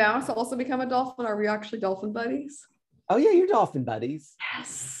wait, did Mouse also become a dolphin? Are we actually dolphin buddies? Oh yeah, you're dolphin buddies.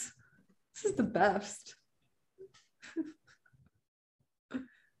 Yes. This is the best.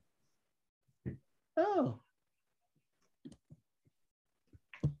 Oh.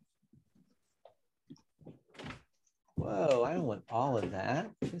 Whoa, I don't want all of that.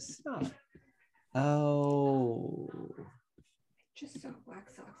 Just stop. Oh. Just saw black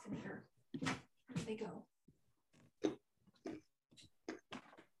socks in here. Where'd they go?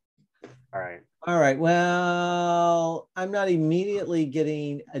 All right. Well, I'm not immediately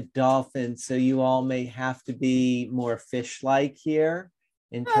getting a dolphin, so you all may have to be more fish-like here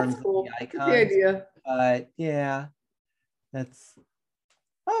in terms of the icons. That's the idea. But yeah, that's.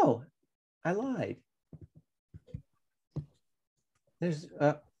 Oh, I lied. There's.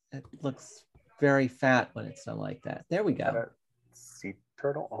 It looks very fat when it's done like that. There we go. Sea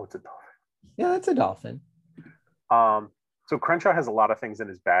turtle? Oh, it's a dolphin. Yeah, that's a dolphin. So Crenshaw has a lot of things in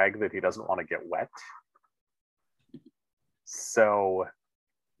his bag that he doesn't want to get wet. So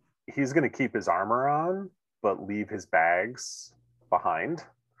he's going to keep his armor on, but leave his bags behind.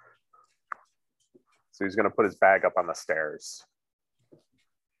 So he's going to put his bag up on the stairs.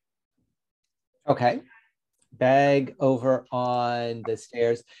 Okay. Bag over on the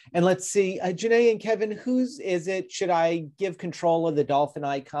stairs. And let's see, Janae and Kevin, whose is it? Should I give control of the dolphin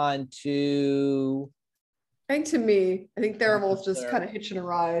icon to? I think to me, I think Tharivol's just kind of hitching a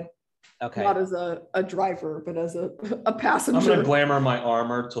ride. Okay. Not as a driver, but as a passenger. I'm gonna glamour my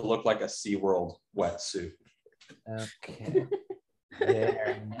armor to look like a SeaWorld wetsuit. Okay.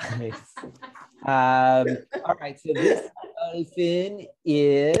 Very nice. All right. So this dolphin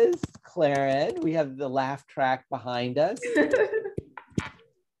is Claren. We have the laugh track behind us. It's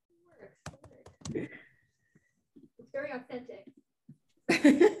very authentic.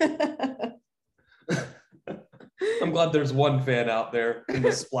 I'm glad there's one fan out there in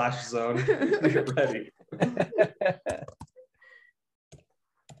the splash zone. Get ready.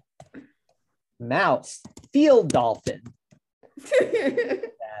 Mouse, field dolphin.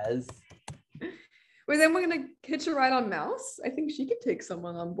 Yes. Wait, then we're gonna hitch a ride on Mouse. I think she could take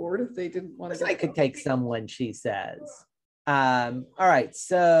someone on board if they didn't want to. I could take someone, she says. All right,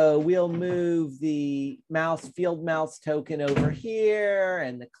 so we'll move the field mouse token over here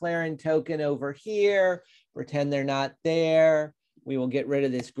and the Claren token over here. Pretend they're not there. We will get rid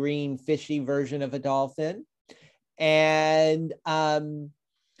of this green fishy version of a dolphin. And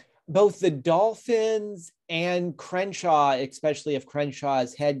both the dolphins and Crenshaw, especially if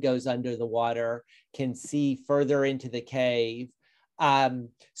Crenshaw's head goes under the water, can see further into the cave.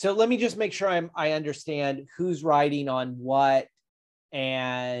 So let me just make sure I understand who's riding on what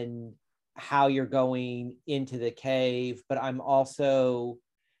and how you're going into the cave. But I'm also,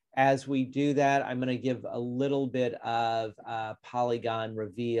 as we do that, I'm going to give a little bit of polygon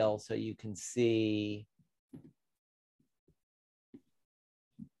reveal so you can see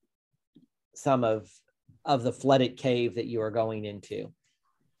some of the flooded cave that you are going into.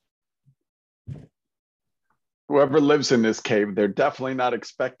 Whoever lives in this cave, they're definitely not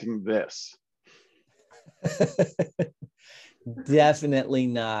expecting this. Definitely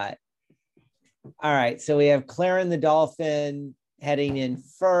not. All right, so we have Claren the dolphin heading in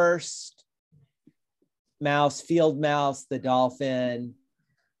first. Mouse, field mouse, the dolphin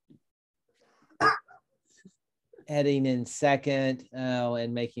heading in second. Oh,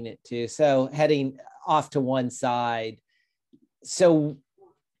 and making it two. So heading off to one side. So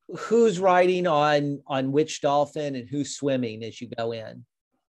who's riding on which dolphin and who's swimming as you go in?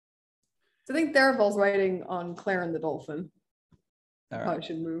 So I think Tharivol's riding on Claren the dolphin. All right. Probably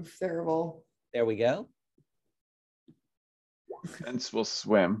should move Tharivol. There we go. Fence will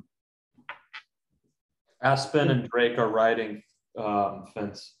swim. Aspen and Drake are riding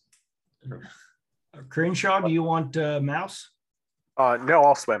fence. Crenshaw, do you want Mouse? No,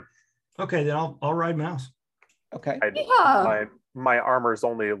 I'll swim. Okay, then I'll ride Mouse. Okay. Yeah. My armor's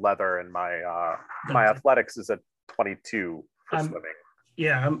only leather, and my my athletics is at 22 for swimming.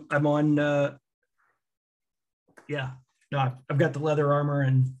 Yeah, I'm on. Yeah, no, I've got the leather armor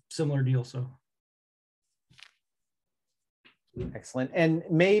and similar deal. So Excellent. And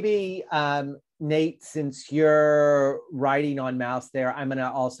maybe Nate, since you're riding on Mouse there, I'm going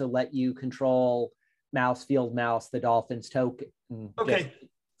to also let you control Mouse, field mouse, the dolphin's token. okay.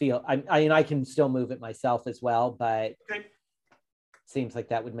 I can still move it myself as well, but Okay. seems like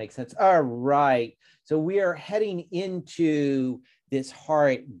that would make sense. All right. So we are heading into this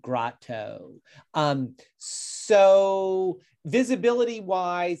horrid grotto. So visibility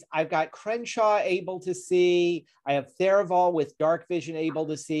wise, I've got Crenshaw able to see. I have Tharivol with dark vision able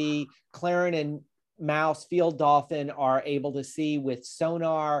to see. Claren and Mouse, field dolphin are able to see with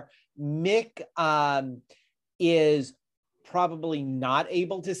sonar. Mick is probably not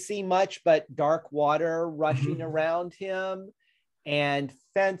able to see much, but dark water rushing around him. And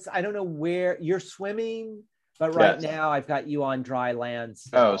Fence, I don't know where you're swimming, but right now I've got you on dry land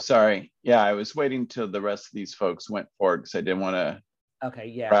still. Oh, sorry. Yeah, I was waiting till the rest of these folks went forward because I didn't want to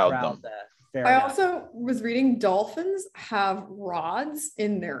crowd them. I also was reading dolphins have rods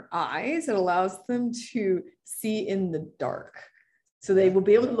in their eyes that allows them to see in the dark. So they will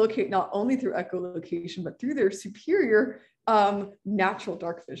be able to locate not only through echolocation, but through their superior natural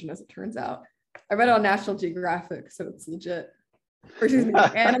dark vision, as it turns out. I read it on National Geographic, so it's legit. Or excuse me,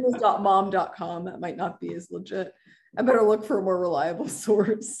 animals.mom.com. That might not be as legit. I better look for a more reliable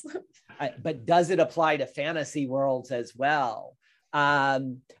source. But does it apply to fantasy worlds as well?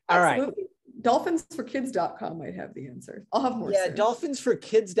 All right. Dolphinsforkids.com might have the answer. I'll have more. Yeah,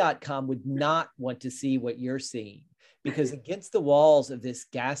 dolphinsforkids.com would not want to see what you're seeing, because against the walls of this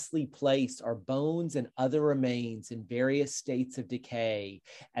ghastly place are bones and other remains in various states of decay,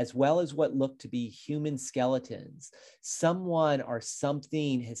 as well as what look to be human skeletons. Someone or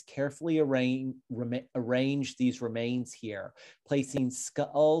something has carefully arranged these remains here, placing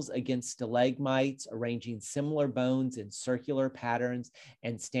skulls against stalagmites, arranging similar bones in circular patterns,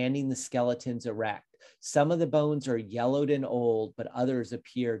 and standing the skeletons erect. Some of the bones are yellowed and old, but others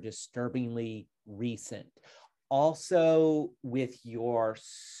appear disturbingly recent. also with your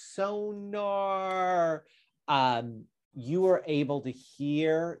sonar, you are able to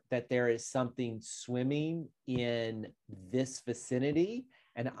hear that there is something swimming in this vicinity.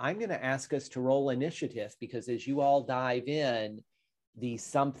 And I'm going to ask us to roll initiative, because as you all dive in, the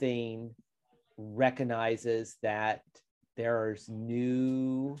something recognizes that there's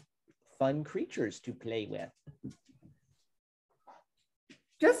new fun creatures to play with.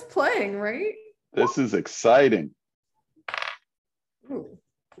 Just playing, right? This is exciting. Ooh,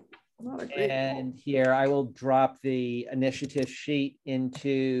 not a great And here I will drop the initiative sheet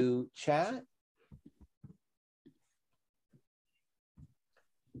into chat.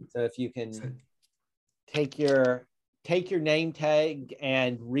 So if you can take your name tag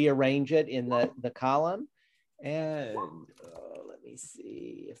and rearrange it in the column. And let me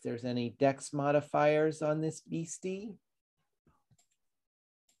see if there's any dex modifiers on this beastie.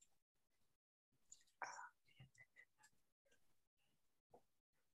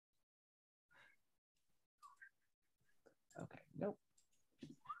 Okay, nope.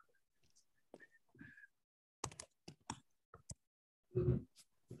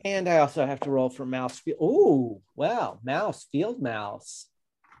 And I also have to roll for mouse field. Oh, wow, mouse, field mouse.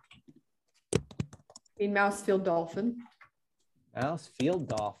 mouse field dolphin. Mouse, field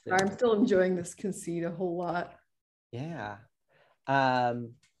dolphin. I'm still enjoying this conceit a whole lot. Yeah. Oh,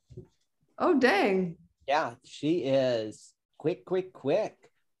 dang. Yeah, she is quick.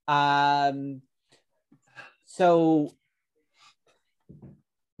 So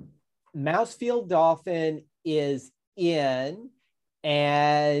Mousefield Dolphin is in,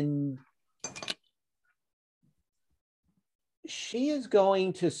 and she is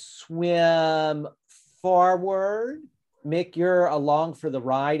going to swim forward. Mick, you're along for the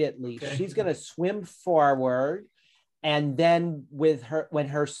ride at least. Okay. She's going to swim forward. And then with her, when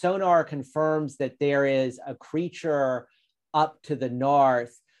her sonar confirms that there is a creature up to the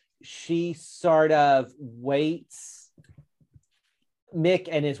north, she sort of waits, Mick,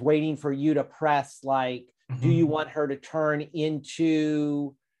 and is waiting for you to press, like, do you want her to turn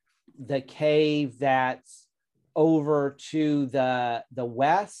into the cave that's over to the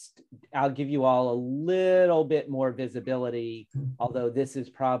west? I'll give you all a little bit more visibility, although this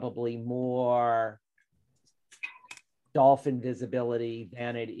is probably more dolphin visibility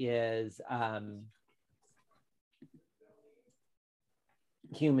than it is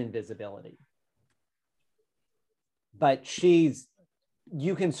human visibility. But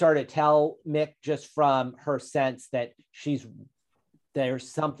you can sort of tell, Mick, just from her sense that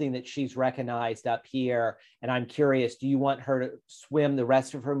there's something that she's recognized up here. And I'm curious, do you want her to swim the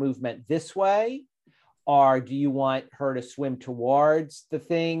rest of her movement this way? Or do you want her to swim towards the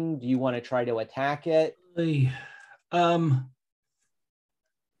thing? Do you want to try to attack it?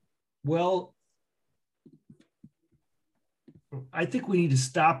 Well, I think we need to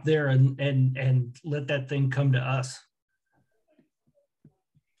stop there and let that thing come to us.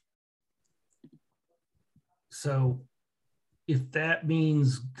 So if that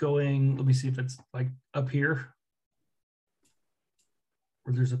means going, let me see if it's like up here.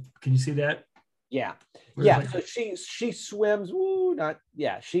 Or can you see that? Yeah. Yeah. So she swims,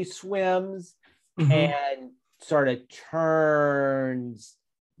 she swims and sort of turns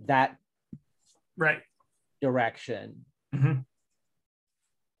that direction.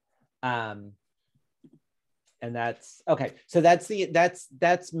 And that's okay. So that's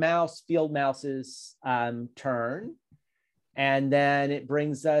Field Mouse's turn. And then it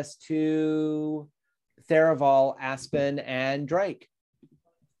brings us to Tharivol, Aspen, and Drake.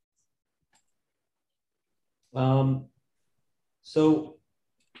 So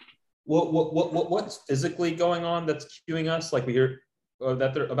what's physically going on that's cueing us? Like we hear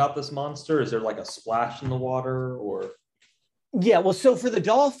that they're about this monster. Is there like a splash in the water, or? Yeah, well, so for the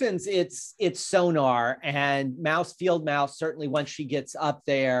dolphins, it's sonar, and Field Mouse, certainly once she gets up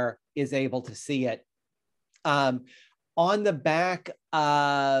there, is able to see it. On the back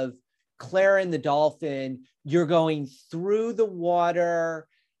of Claren the dolphin, you're going through the water.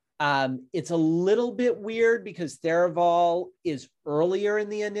 It's a little bit weird because Tharivol is earlier in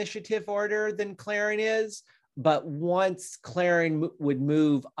the initiative order than Claren is, but once Claren would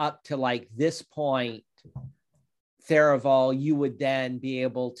move up to like this point, Tharivol, you would then be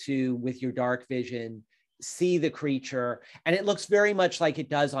able to, with your dark vision, see the creature. And it looks very much like it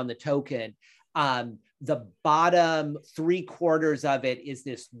does on the token. The bottom 3/4 of it is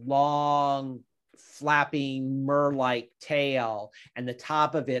this long, flapping mer-like tail, and the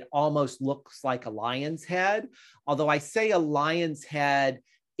top of it almost looks like a lion's head. Although I say a lion's head,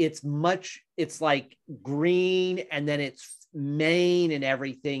 it's like green, and then it's mane and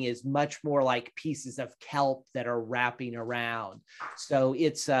everything is much more like pieces of kelp that are wrapping around. So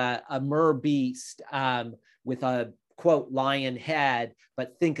it's a mer beast with a quote lion head,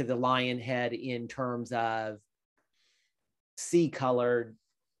 but think of the lion head in terms of sea colored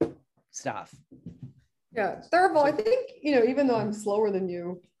stuff. Yeah, Tharivol, I think, even though I'm slower than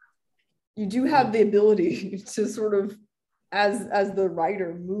you, you do have the ability to sort of, as the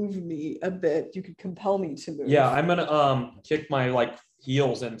rider, move me a bit. You could compel me to move. Yeah, I'm gonna kick my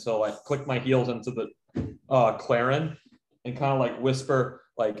heels into click my heels into the Claren and kind of whisper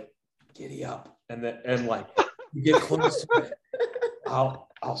giddy up, and you get close to it,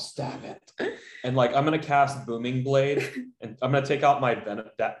 I'll stab it, and I'm gonna cast Booming Blade, and I'm gonna take out my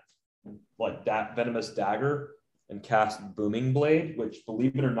venomous dagger and cast Booming Blade, which,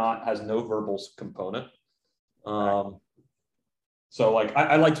 believe it or not, has no verbal component. So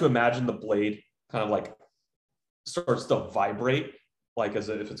I like to imagine the blade kind of starts to vibrate, as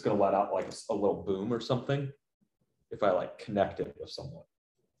if it's going to let out a little boom or something, if I connect it with someone.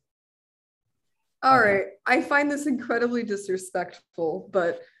 All right. I find this incredibly disrespectful,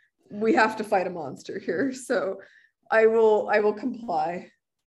 but we have to fight a monster here. So I will comply.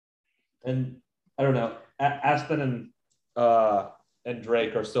 And I don't know, Aspen and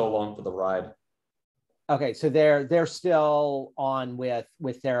Drake are still along for the ride. Okay, so they're still on with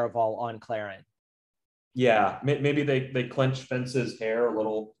Tharivol on Claren. Yeah, maybe they clench Fence's hair a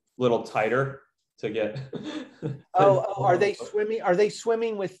little tighter to get. Are they swimming? Are they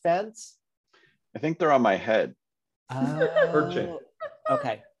swimming with Fence? I think they're on my head. Perching.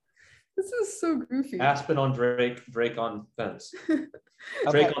 Okay. This is so goofy. Aspen on Drake, Drake on Fence.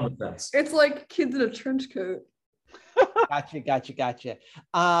 Drake on the fence. It's like kids in a trench coat. Gotcha.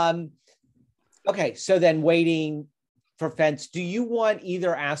 Okay, so then waiting for Fence, do you want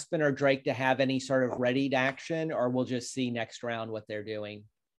either Aspen or Drake to have any sort of readied action, or we'll just see next round what they're doing?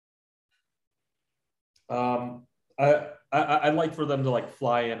 I'd like for them to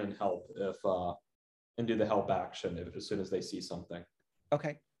fly in and help and do the help action as soon as they see something.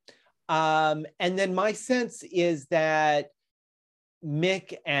 Okay. And then my sense is that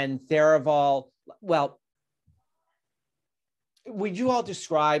Mick and Tharivol, well, would you all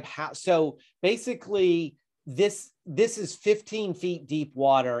describe how? So basically, this is 15 feet deep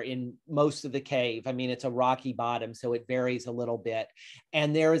water in most of the cave. I mean, it's a rocky bottom, so it varies a little bit.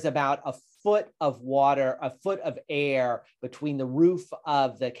 And there is about a foot of water, a foot of air between the roof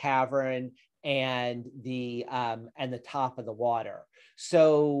of the cavern and the top of the water.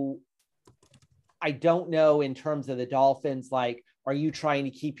 So I don't know in terms of the dolphins, are you trying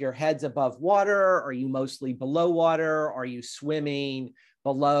to keep your heads above water? Are you mostly below water? Are you swimming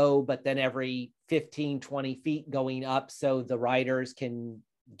below, but then every 15, 20 feet going up so the riders can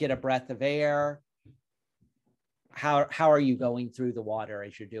get a breath of air? How are you going through the water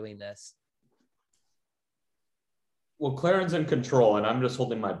as you're doing this? Well, Claren's in control, and I'm just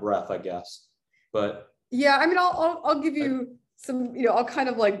holding my breath, I guess. But yeah, I mean, I'll give you some, I'll kind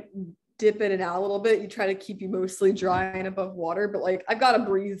of dip in and out a little bit. You try to keep you mostly dry and above water, but I've got to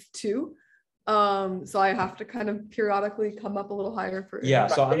breathe too. So I have to kind of periodically come up a little higher for yeah.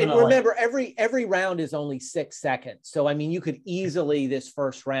 So I'm gonna remember every round is only 6 seconds. So I mean, you could easily this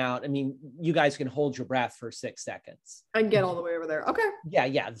first round. I mean, you guys can hold your breath for 6 seconds and get all the way over there. Okay.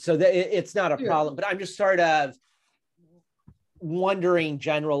 Yeah. So it's not a problem. But I'm just sort of wondering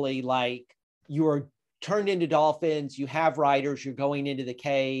generally, you are turned into dolphins. You have riders. You're going into the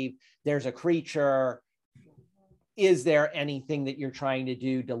cave. There's a creature. Is there anything that you're trying to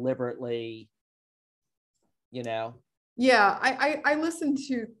do deliberately? Yeah, I listened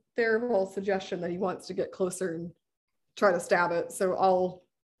to Tharivol's suggestion that he wants to get closer and try to stab it. So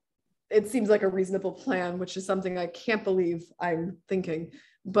it seems like a reasonable plan, which is something I can't believe I'm thinking.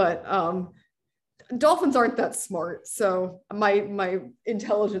 But dolphins aren't that smart, so my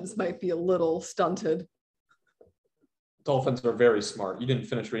intelligence might be a little stunted. Dolphins are very smart. You didn't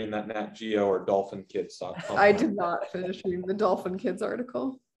finish reading that Nat Geo or Dolphin Kids. I did not finish reading the Dolphin Kids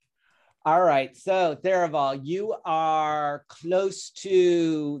article. All right, so Tharivol, you are close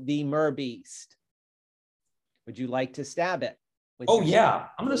to the merbeast. Would you like to stab it? Oh yeah,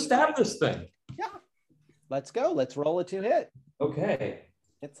 I'm gonna stab this thing. Yeah, let's go. Let's roll a 2-hit. Okay.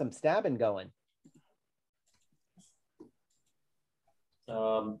 Get some stabbing going.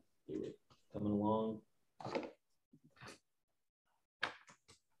 Coming along.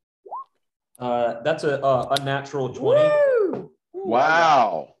 That's a unnatural 20. Woo!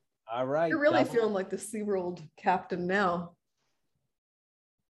 Wow. All right. You're really feeling like the SeaWorld captain now.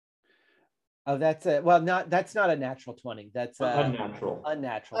 Oh, that's a well, that's not a natural 20. That's Unnatural.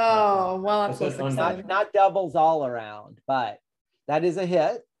 unnatural. Oh, well, that's I so said exciting. Not doubles all around, but that is a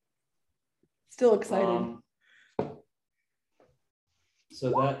hit. Still exciting. So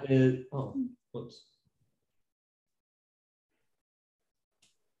that is, whoops.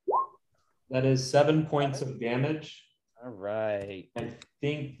 That is 7 points of damage. All right. I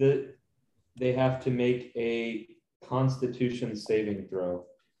think that they have to make a Constitution saving throw.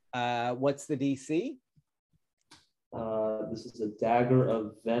 What's the DC? This is a dagger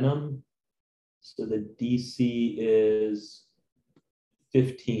of venom. So the DC is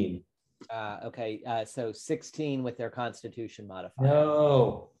 15. Okay, so 16 with their Constitution modifier.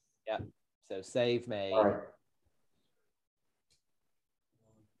 No. Yeah. So save made. All right.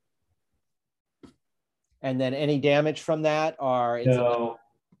 And then any damage from that, or it's No.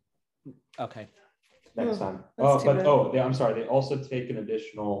 okay. Next time. That's too bad. I'm sorry. They also take an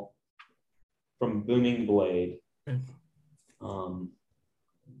additional from Booming Blade. Boom.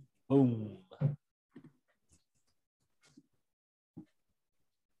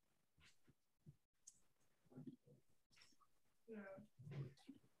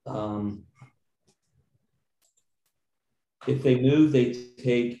 If they move, they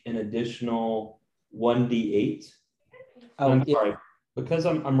take an additional 1d8. Oh, I'm sorry, because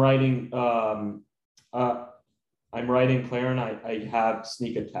I'm writing Claren. I have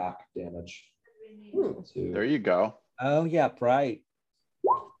sneak attack damage. There you go. Oh, yeah, right.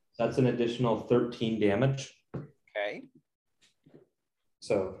 That's an additional 13 damage. Okay.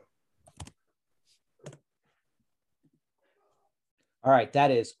 So. All right, that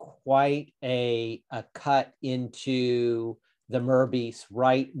is quite a cut into the merbeast,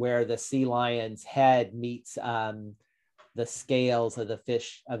 right where the sea lion's head meets the scales of the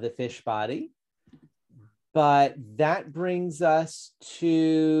fish body. But that brings us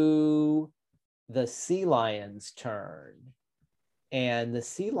to the sea lion's turn. And the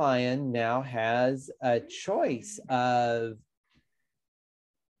sea lion now has a choice of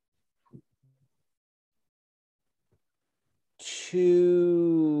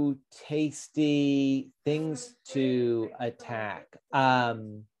two tasty things to attack.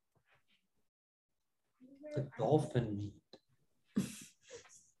 The dolphin meat.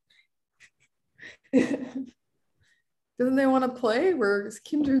 Doesn't they want to play? We're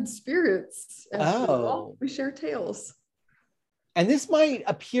kindred spirits. After all. Oh. We share tales. And this might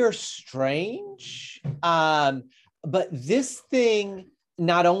appear strange, but this thing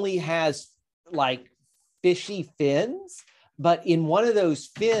not only has like fishy fins, but in one of those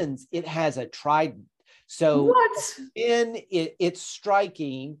fins, it has a trident. So what? It's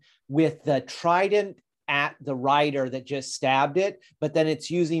striking with the trident at the rider that just stabbed it, but then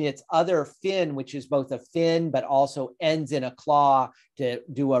it's using its other fin, which is both a fin, but also ends in a claw to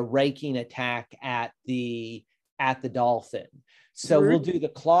do a raking attack at the dolphin. So we'll do the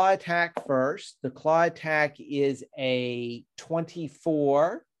claw attack first. The claw attack is a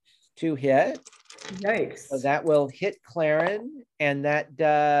 24 to hit. Yikes. So that will hit Claren, and that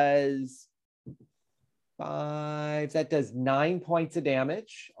does 9 points of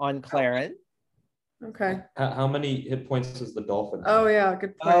damage on Claren. Okay. How many hit points does the dolphin have? Oh yeah,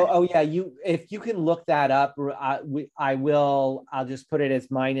 good point. Oh yeah, if you can look that up, I'll just put it as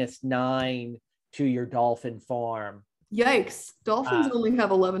 -9 to your dolphin form. Yikes. Dolphins only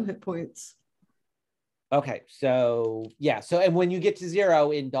have 11 hit points. Okay, so yeah, and when you get to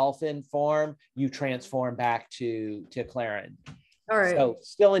 0 in dolphin form, you transform back to Claren. All right. So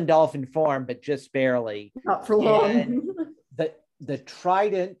still in dolphin form, but just barely. Not for long. And the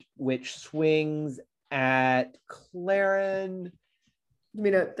trident, which swings at Claren. You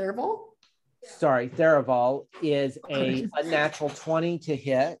mean at Tharivol? Sorry, Tharivol is a unnatural 20 to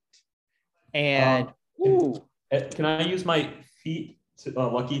hit. And can I use my feat,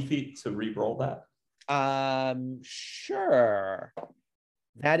 lucky feat, to re-roll that? Sure.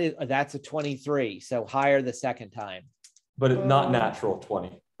 That's a 23, so higher the second time. But not natural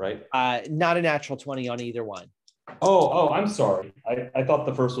 20, right? Not a natural 20 on either one. Oh, I'm sorry. I thought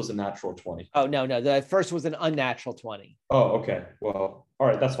the first was a natural 20. Oh, no, the first was an unnatural 20. Oh, okay. Well, all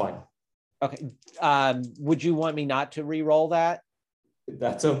right, that's fine. Okay. Would you want me not to re-roll that?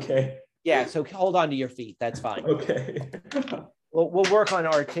 That's okay. Yeah, so hold on to your feet. That's fine. Okay. We'll work on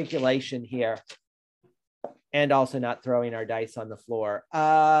articulation here. And also not throwing our dice on the floor.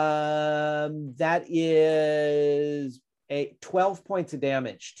 That is 12 points of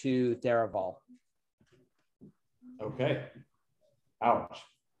damage to Tharivol. Okay. Ouch.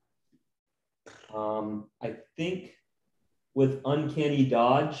 I think with uncanny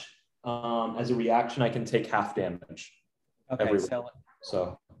dodge, as a reaction, I can take half damage. Okay, everywhere.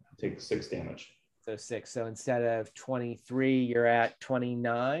 take 6 damage. So 6. So instead of 23, you're at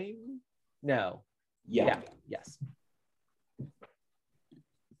 29? No. Yeah. Yes.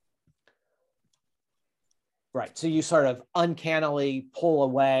 Right. So you sort of uncannily pull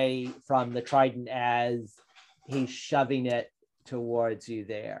away from the trident as he's shoving it towards you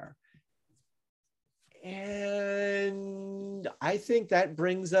there. And I think that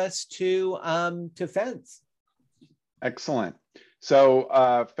brings us to Fence. Excellent.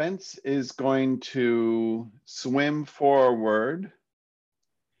 So Fence is going to swim forward.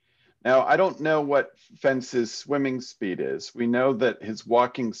 Now, I don't know what Fence's swimming speed is. We know that his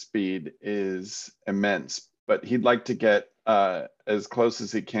walking speed is immense, but he'd like to get as close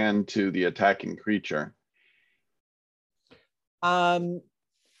as he can to the attacking creature.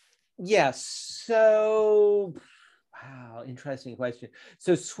 Yes. So, wow, interesting question.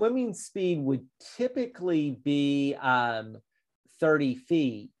 So swimming speed would typically be 30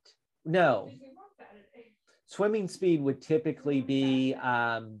 feet. No. Swimming speed would typically be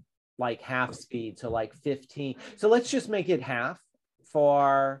like half speed, so like 15. So let's just make it half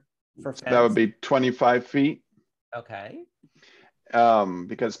for Fence. That would be 25 feet. Okay.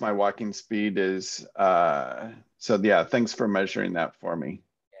 Because my walking speed is so yeah, thanks for measuring that for me.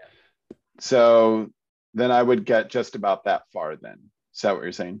 Yeah. So then I would get just about that far then. Is that what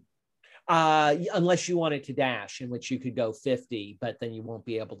you're saying? Unless you wanted to dash, in which you could go 50, but then you won't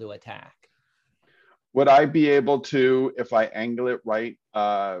be able to attack. Would I be able to, if I angle it right,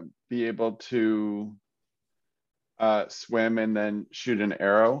 be able to swim and then shoot an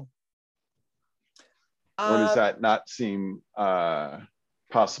arrow? Or does that not seem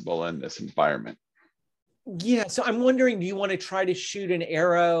possible in this environment? Yeah, so I'm wondering, do you want to try to shoot an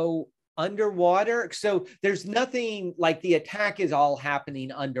arrow underwater? So there's nothing, like the attack is all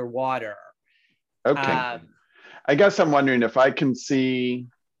happening underwater. Okay. I guess I'm wondering if I can see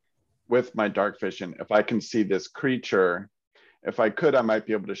with my dark vision, if I can see this creature, if I could, I might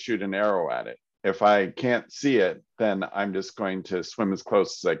be able to shoot an arrow at it. If I can't see it, then I'm just going to swim as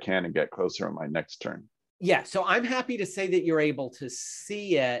close as I can and get closer on my next turn. Yeah, so I'm happy to say that you're able to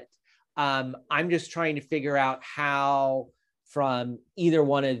see it. I'm just trying to figure out how from either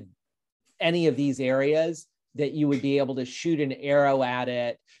one of any of these areas that you would be able to shoot an arrow at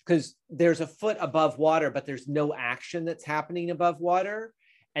it, because there's a foot above water, but there's no action that's happening above water.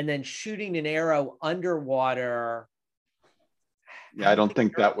 And then shooting an arrow underwater. Yeah, I don't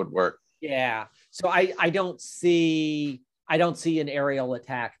think that would work. Yeah, so I don't see an aerial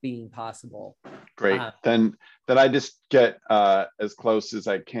attack being possible. Great. Then I just get as close as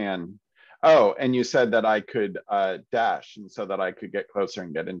I can. Oh, and you said that I could dash, and so that I could get closer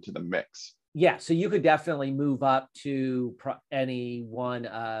and get into the mix. Yeah, so you could definitely move up to any one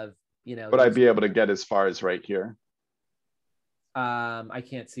of, Would I be able to get as far as right here? I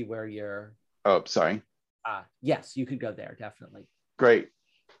can't see where you're. Oh, sorry. Yes, you could go there, definitely. Great.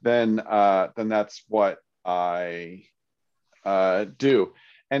 Then that's what I do.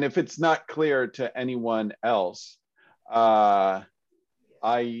 And if it's not clear to anyone else, I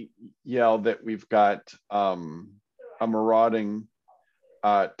yell that we've got a marauding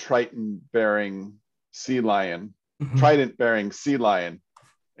trident-bearing sea lion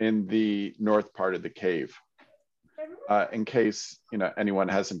in the north part of the cave. In case anyone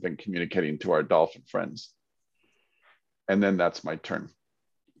hasn't been communicating to our dolphin friends. And then that's my turn.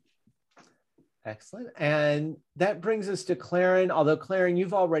 Excellent. And that brings us to Claren. Although Claren,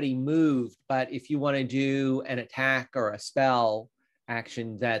 you've already moved, but if you want to do an attack or a spell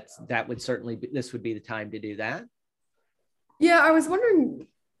action, that would certainly be, this would be the time to do that. Yeah, I was wondering,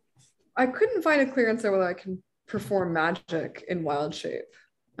 I couldn't find a clearance there whether I can perform magic in wild shape.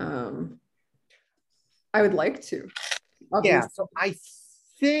 I would like to. Obviously. Yeah, so I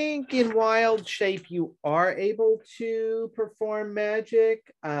think in wild shape you are able to perform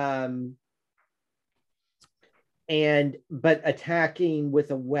magic, but attacking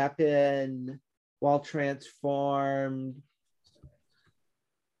with a weapon while transformed.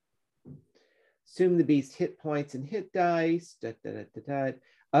 Assume the beast's hit points and hit dice.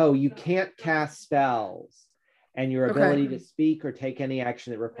 Oh, you can't cast spells. And your ability to speak or take any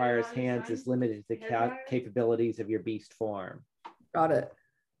action that requires hands is limited to the capabilities of your beast form. Got it.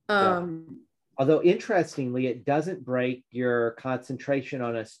 Although interestingly, it doesn't break your concentration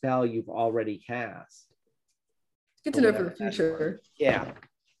on a spell you've already cast. Good to know for the future. Yeah.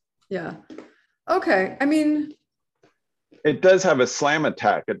 Yeah. Okay. I mean, it does have a slam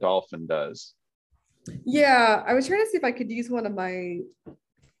attack, a dolphin does. Yeah, I was trying to see if I could use one of my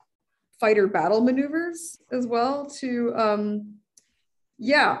fighter battle maneuvers as well to,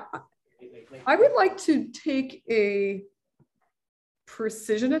 yeah, I would like to take a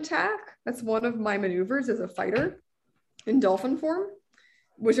precision attack. That's one of my maneuvers as a fighter in dolphin form,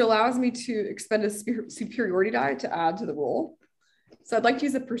 which allows me to expend a superiority die to add to the roll. So I'd like to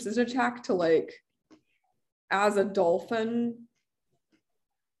use a precision attack to like, as a dolphin,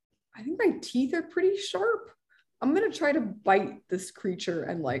 I think my teeth are pretty sharp. I'm gonna try to bite this creature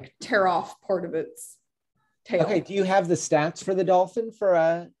and like tear off part of its tail. Okay, do you have the stats for the dolphin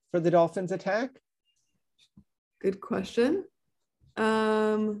for the dolphin's attack? Good question.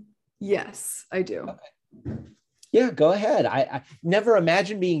 Yes, I do. Okay. Yeah, go ahead. I never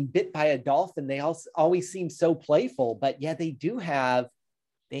imagined being bit by a dolphin. They always seem so playful, but yeah, they have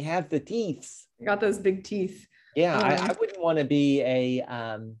the teeth. I got those big teeth. Yeah, I wouldn't want to be a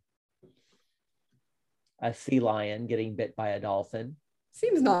sea lion getting bit by a dolphin.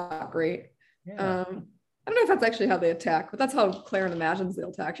 Seems not great. Yeah. I don't know if that's actually how they attack, but that's how Claren imagines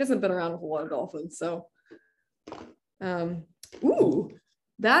they'll attack. She hasn't been around with a lot of dolphins, so. Ooh,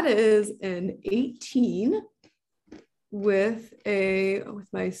 that is an 18 with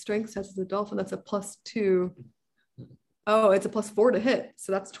my strength stats as a dolphin. That's a +2. Oh, it's a +4 to hit,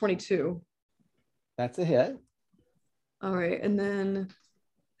 so that's 22. That's a hit. All right, and then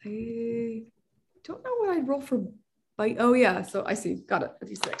I don't know what I'd roll for bite. Oh yeah, so I see. Got it.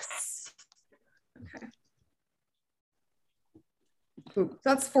 56. Okay. Ooh,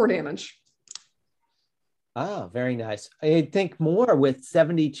 that's 4 damage. Oh, very nice. I think more with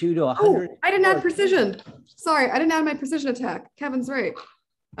 72 to 100. Oh, I didn't add precision. Sorry, I didn't add my precision attack. Kevin's right.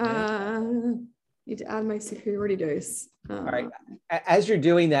 Need to add my superiority dice. All right. As you're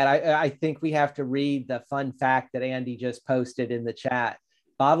doing that, I think we have to read the fun fact that Andy just posted in the chat.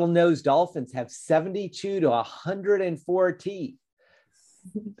 Bottlenose dolphins have 72 to 104 teeth.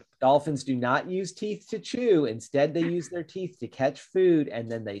 Dolphins do not use teeth to chew. Instead, they use their teeth to catch food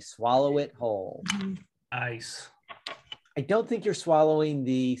and then they swallow it whole. Nice. I don't think you're swallowing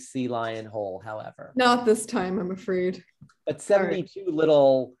the sea lion whole, however. Not this time, I'm afraid. But 72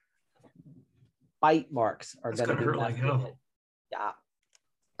 little bite marks are going to be hurt like hell. Yeah.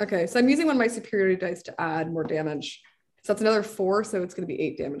 Okay, so I'm using one of my superiority dice to add more damage. So that's another 4, so it's going to be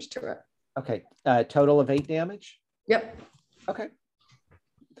 8 damage to it. Okay, total of 8 damage? Yep. Okay.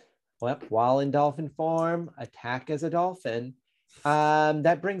 Well, while in dolphin form, attack as a dolphin.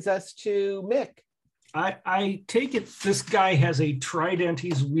 That brings us to Mick. I take it this guy has a trident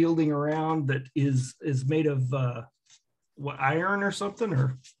he's wielding around that is made of what, iron or something,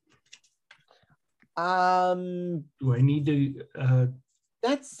 or do I need to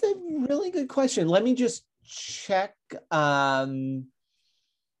that's a really good question. Let me just check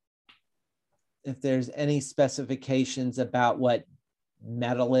if there's any specifications about what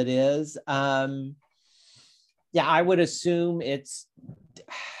metal it is. Yeah, I would assume it's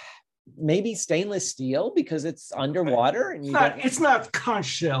maybe stainless steel because it's underwater and it's not conch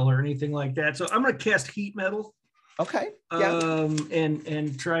shell or anything like that. So I'm going to cast heat metal. Okay. Yeah.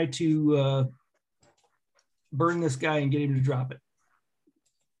 And try to burn this guy and get him to drop it.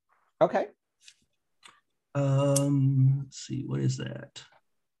 Okay. Let's see, what is that?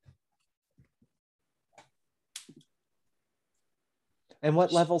 And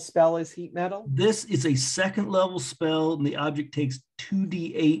what level spell is heat metal? This is a 2nd level spell, and the object takes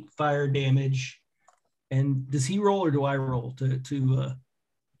 2d8 fire damage. And does he roll or do I roll to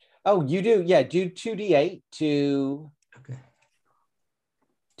Oh, you do. Yeah, do 2d8 to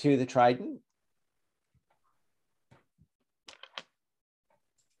the trident.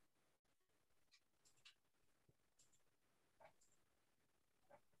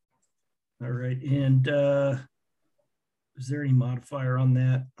 All right, and is there any modifier on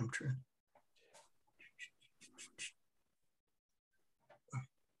that? I'm trying.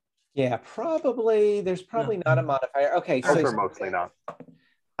 Yeah, probably. There's probably not a modifier. Okay, Those so are mostly not.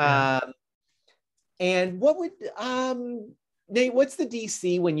 And what would Nate? What's the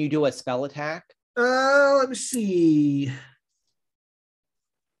DC when you do a spell attack? Let me see.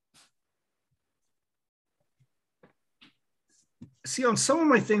 See, on some of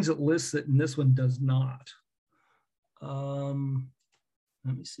my things it lists it, and this one does not. Let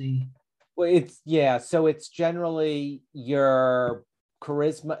me see. Well, so it's generally your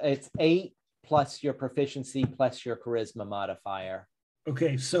charisma. It's 8 plus your proficiency plus your charisma modifier.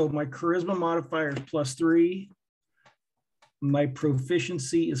 Okay, so my charisma modifier is +3. My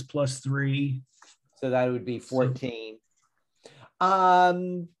proficiency is +3. So that would be 14.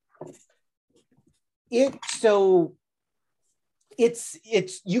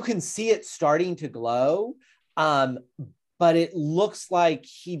 It's you can see it starting to glow, but it looks like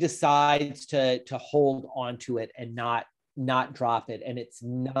he decides to hold onto it and not drop it, and it's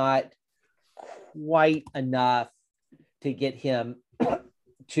not quite enough to get him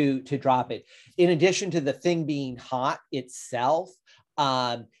to drop it. In addition to the thing being hot itself,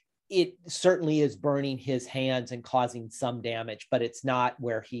 it certainly is burning his hands and causing some damage, but it's not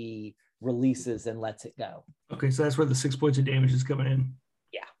where he releases and lets it go. Okay, so that's where the 6 points of damage is coming in.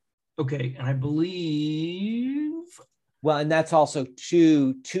 Yeah. Okay, and I believe. Well, and that's also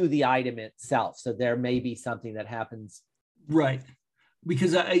to the item itself. So there may be something that happens. Right.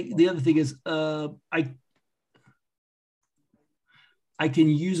 Because the other thing is I can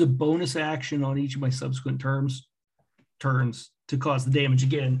use a bonus action on each of my subsequent turns to cause the damage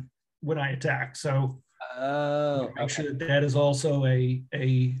again when I attack. So make sure that is also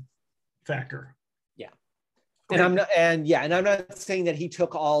a factor. Yeah. Okay. And I'm not saying that he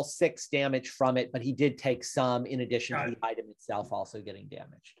took all 6 damage from it, but he did take some in addition to the item itself also getting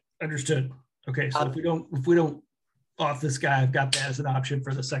damaged. Understood. Okay, so if we don't off this guy, I've got that as an option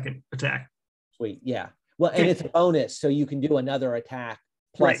for the second attack. Sweet. Yeah. Well, and it's a bonus, so you can do another attack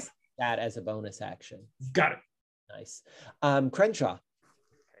plus that as a bonus action. Got it. Nice. Crenshaw.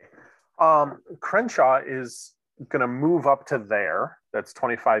 Crenshaw is going to move up to there. That's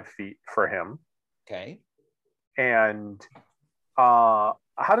 25 feet for him. Okay. And how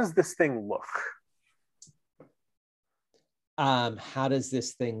does this thing look? How does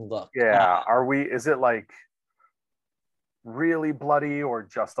this thing look? Yeah. Is it like really bloody or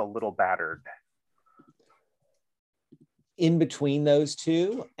just a little battered? In between those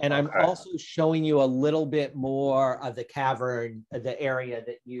two. And I'm also showing you a little bit more of the cavern, the area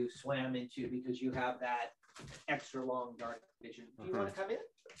that you swam into, because you have that extra long dark vision. Do you want to come in?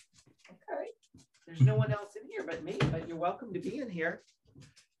 Okay. There's no one else in here but me, but you're welcome to be in here.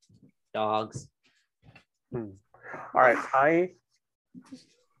 Dogs. All right.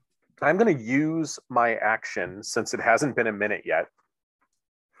 I'm going to use my action since it hasn't been a minute yet.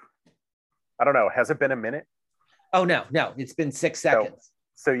 I don't know. Has it been a minute? Oh, no. It's been 6 seconds.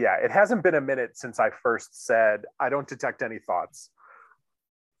 So yeah, it hasn't been a minute since I first said, I don't detect any thoughts.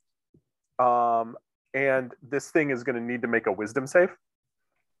 And this thing is going to need to make a wisdom save.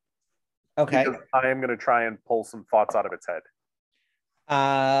 Okay. Because I am going to try and pull some thoughts out of its head.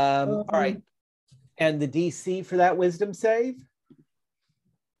 All right. And the DC for that wisdom save?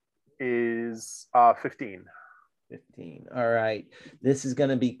 Is 15. 15. All right. This is going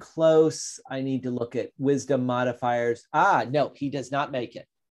to be close. I need to look at wisdom modifiers. No, he does not make it.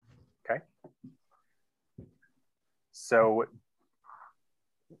 Okay. So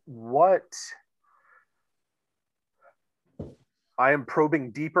what I am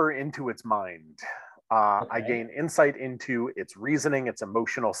probing deeper into its mind. I gain insight into its reasoning, its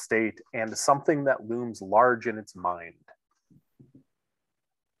emotional state, and something that looms large in its mind.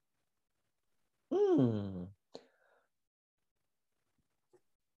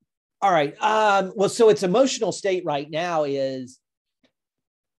 All right. Well, so its emotional state right now is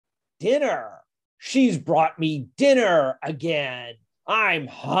dinner. She's brought me dinner again. I'm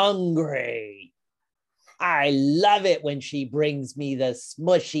hungry. I love it when she brings me the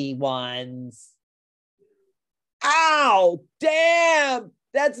smushy ones. Ow, damn,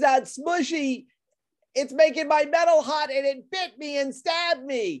 that's not smushy. It's making my metal hot and it bit me and stabbed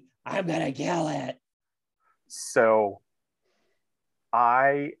me. I'm going to kill it. So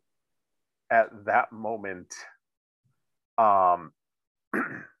at that moment, I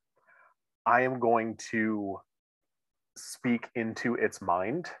am going to speak into its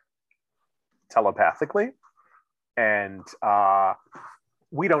mind telepathically. And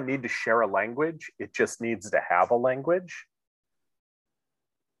we don't need to share a language. It just needs to have a language.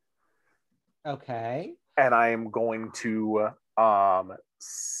 Okay. And I am going to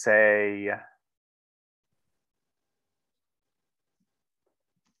say...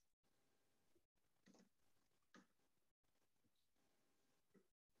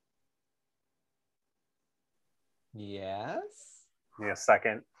 Yes. Give me a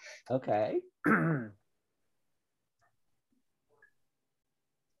second. Okay.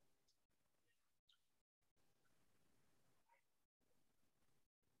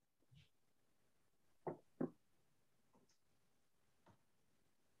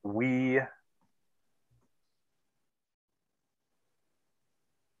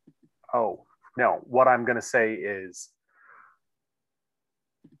 What I'm going to say is,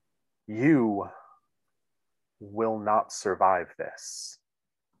 you will not survive this.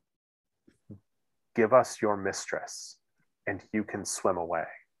 Give us your mistress, and you can swim away.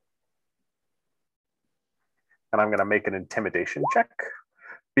 And I'm going to make an intimidation check,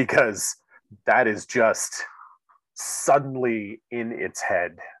 because that is just suddenly in its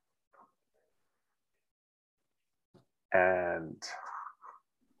head. And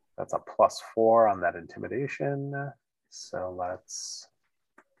that's a +4 on that intimidation. So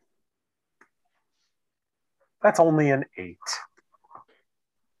that's only an 8.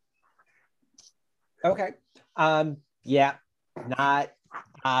 Okay. Yeah, not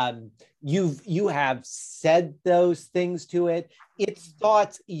you have said those things to it. Its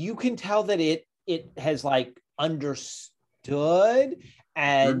thoughts, you can tell that it has like understood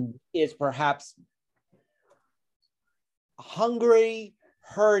and is perhaps hungry,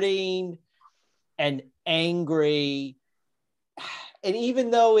 hurting, and angry. And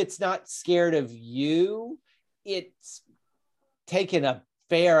even though it's not scared of you, it's taken a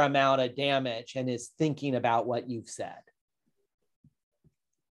fair amount of damage and is thinking about what you've said.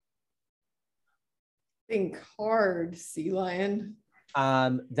 Think hard, sea lion.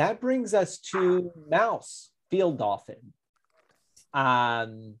 That brings us to Mouse, field dolphin.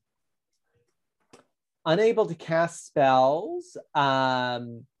 Unable to cast spells, a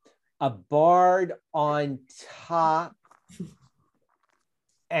bard on top,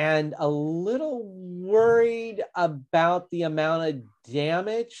 and a little worried about the amount of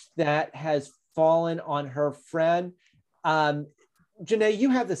damage that has fallen on her friend. Janae,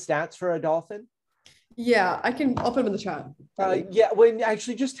 you have the stats for a dolphin? Yeah, I'll put them in the chat. Yeah, well,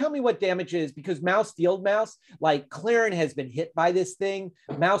 actually, just tell me what damage is, because Mouse, field mouse, like Claren has been hit by this thing.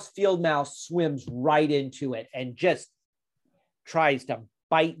 Mouse, field mouse swims right into it and just tries to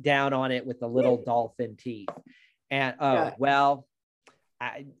bite down on it with the little dolphin teeth. And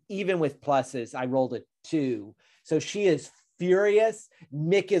even with pluses, I rolled a 2. So she is furious.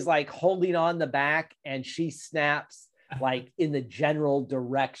 Mick is like holding on the back and she snaps like in the general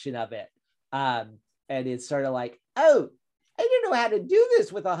direction of it. And it's sort of like, oh, I don't know how to do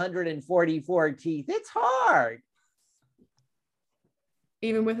this with 144 teeth. It's hard.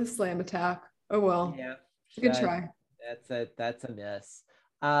 Even with a slam attack. Oh, well. Yeah. Good try. That's a miss.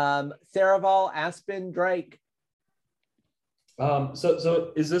 Tharivol, Aspen, Drake.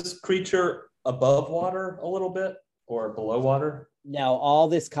 So is this creature above water a little bit or below water? No, all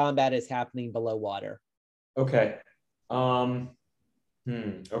this combat is happening below water. Okay. Okay.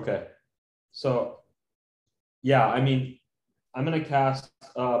 So, yeah, I mean, I'm gonna cast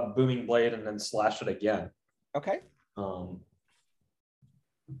Booming Blade and then slash it again. Okay. I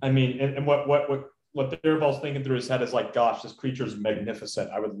mean, and what Tharivol's thinking through his head is like, gosh, this creature's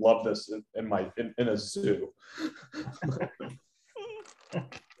magnificent. I would love this in a zoo.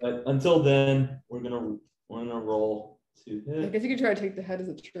 But until then, we're gonna roll to hit. I guess you could try to take the head as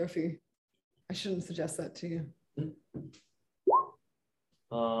a trophy. I shouldn't suggest that to you.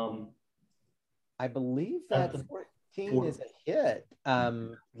 I believe that 14 is a hit.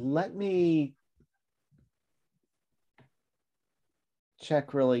 Let me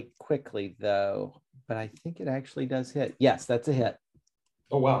check really quickly though, but I think it actually does hit. Yes, that's a hit.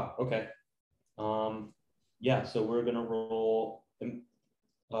 Oh wow. Okay. Yeah. So we're gonna roll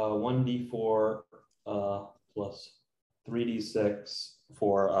 1d4 plus 3d6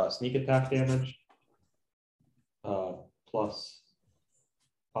 for sneak attack damage. Plus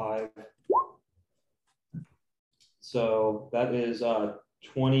 5. So that is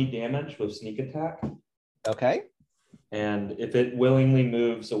 20 damage with sneak attack. Okay. And if it willingly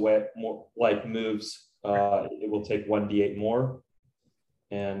moves away, more like moves, it will take 1d8 more.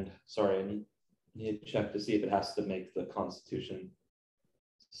 And sorry, I need to check to see if it has to make the Constitution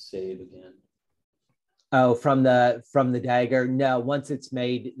save again. Oh, from the dagger? No, once it's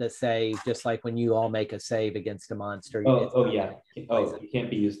made the save, just like when you all make a save against a monster. Yeah. Oh, it can't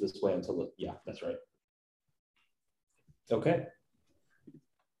be used this way until yeah, that's right. Okay.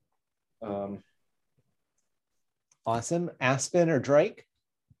 Awesome. Aspen or Drake?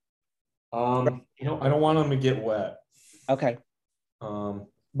 I don't want them to get wet. Okay.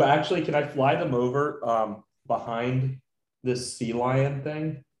 But actually, can I fly them over behind this sea lion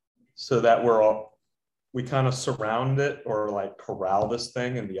thing so that we kind of surround it or like corral this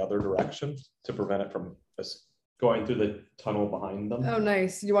thing in the other direction to prevent it from going through the tunnel behind them? Oh,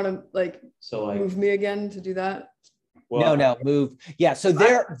 nice. You want to move me again to do that? Well, no, move. Yeah, so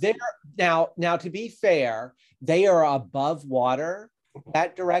they're now to be fair, they are above water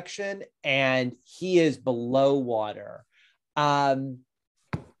that direction and he is below water. But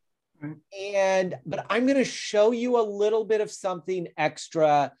I'm going to show you a little bit of something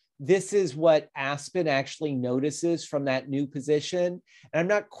extra. This is what Aspen actually notices from that new position. And I'm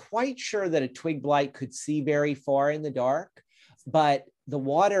not quite sure that a twig blight could see very far in the dark, but the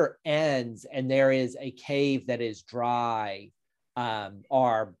water ends and there is a cave that is dry,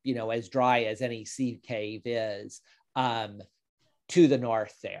 or, as dry as any sea cave is, to the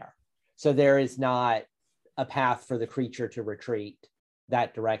north there. So there is not a path for the creature to retreat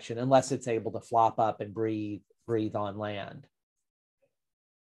that direction unless it's able to flop up and breathe breathe on land.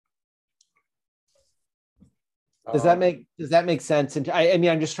 Does that make sense? And I mean,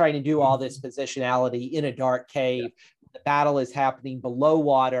 I'm just trying to do all this positionality in a dark cave. Yeah. The battle is happening below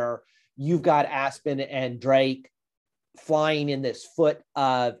water. You've got Aspen and Drake flying in this foot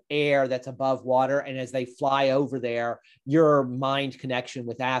of air that's above water. And as they fly over there, your mind connection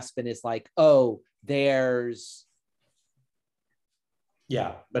with Aspen is like, oh, there's.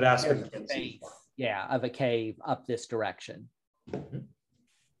 Yeah, but Aspen can see. Yeah, of a cave up this direction. Mm-hmm.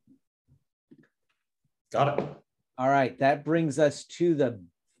 Got it. All right, that brings us to the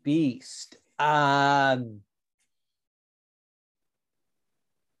beast.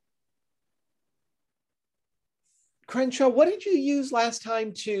 Crenshaw, what did you use last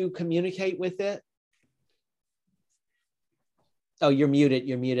time to communicate with it? Oh, you're muted.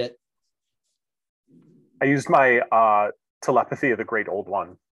 You're muted. I used my telepathy of the Great Old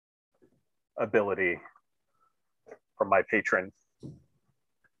One ability from my patron.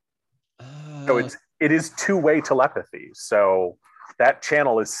 So it is two-way telepathy. So that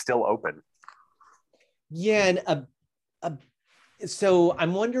channel is still open. Yeah, and so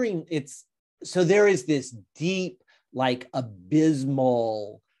I'm wondering, so there is this deep, like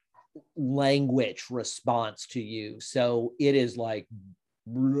abysmal language response to you. So it is like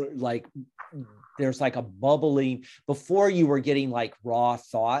there's like a bubbling. Before you were getting like raw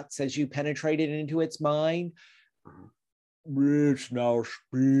thoughts as you penetrated into its mind. It's now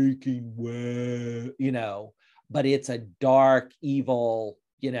speaking well, you know, but it's a dark, evil,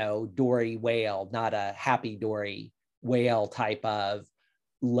 you know, Dory whale, not a happy Dory whale type of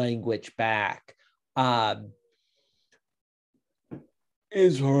language back.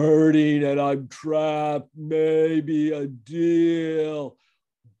 Is hurting and I'm trapped, maybe a deal,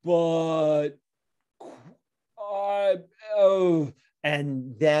 but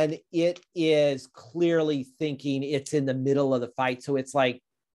and then it is clearly thinking it's in the middle of the fight. So it's like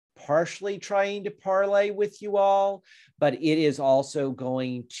partially trying to parlay with you all, but it is also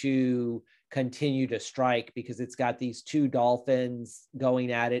going to continue to strike because it's got these two dolphins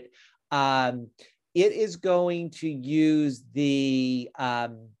going at it. It is going to use the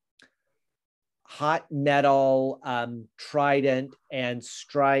hot metal trident and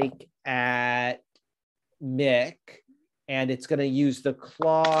strike at Mick. And it's going to use the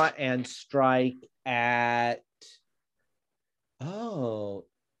claw and strike at, at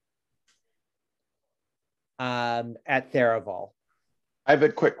Tharivol. I have a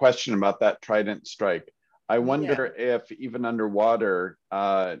quick question about that trident strike. I wonder if even underwater,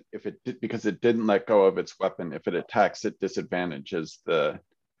 if it did, because it didn't let go of its weapon, if it attacks at disadvantage, as the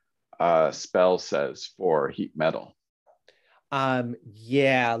spell says for heat metal.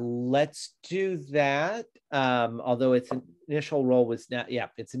 Yeah, let's do that. Although its initial roll was not,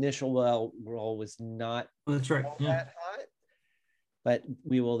 its initial roll was not. That's right. Yeah. That hot, but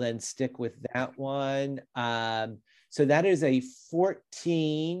we will then stick with that one. So that is a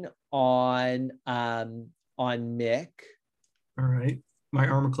 14 on Mick. All right. My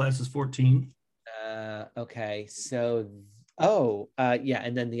armor class is 14. Okay, so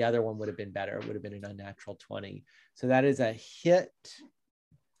and then the other one would have been better. It would have been an unnatural 20. So that is a hit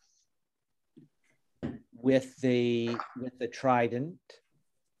with the trident.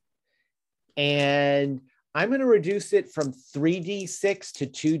 And I'm going to reduce it from 3d6 to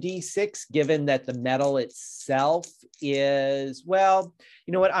 2d6, given that the metal itself is, well,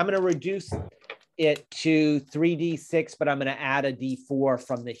 you know what? I'm going to reduce it to 3d6, but I'm going to add a d4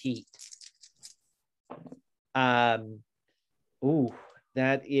 from the heat.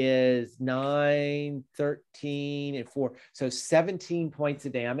 That is 9, 13, and 4. So 17 points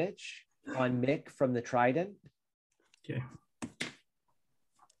of damage on Mick from the trident. Okay.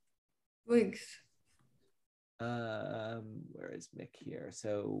 Thanks. Where is Mick here?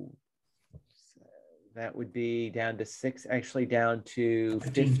 So that would be down to 6, actually down to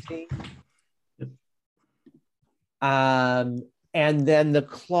 15. And then the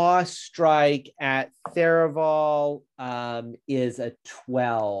claw strike at Tharivol is a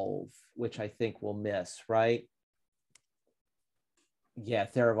 12, which I think will miss, right? Yeah,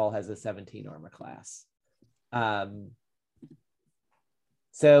 Tharivol has a 17 armor class.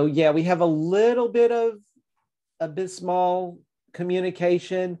 So yeah, we have a little bit of abysmal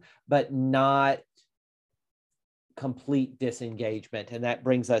communication, but not complete disengagement. And that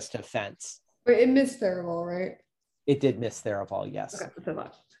brings us to fence. Wait, it missed Tharivol, right? It did miss Tharivol, yes. Okay, so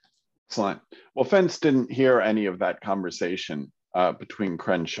much. Excellent. Well, Fence didn't hear any of that conversation between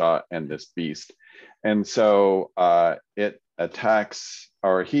Crenshaw and this beast. And so it attacks,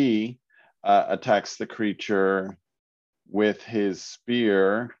 or he attacks the creature with his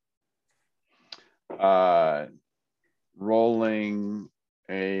spear rolling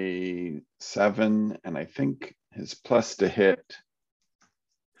a 7, and I think his plus to hit,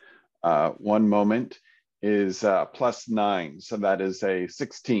 one moment, is +9. So that is a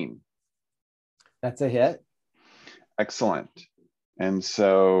 16. That's a hit. Excellent. And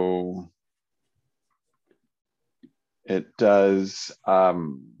so it does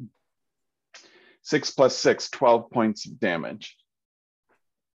 6 + 6, 12 points of damage.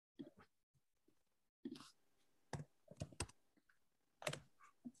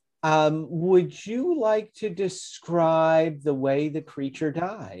 Would you like to describe the way the creature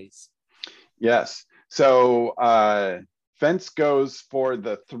dies? Yes. So Fence goes for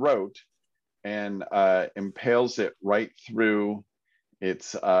the throat and impales it right through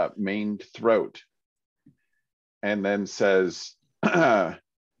its main throat, and then says,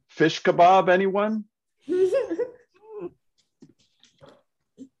 "Fish kebab, anyone?"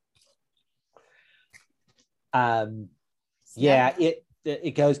 Yeah,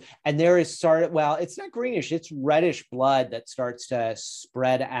 it goes, and there is well, it's not greenish, it's reddish blood that starts to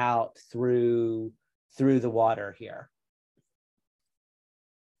spread out through the water here.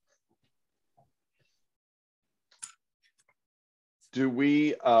 Do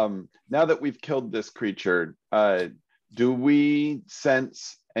we, now that we've killed this creature, do we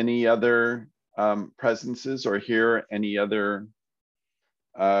sense any other presences or hear any other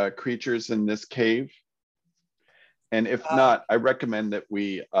creatures in this cave? And if not, I recommend that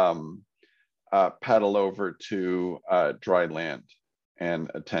we paddle over to dry land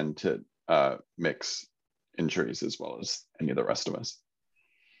and attend to Mick's injuries as well as any of the rest of us.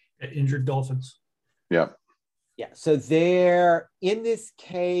 Injured dolphins. Yeah. Yeah, so there in this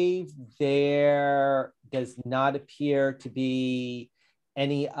cave, there does not appear to be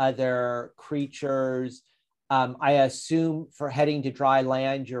any other creatures. I assume for heading to dry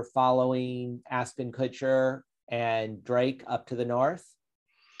land, you're following Aspen Kutcher and Drake up to the north?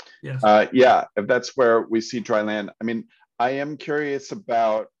 Yes. Yeah, if that's where we see dry land. I mean, I am curious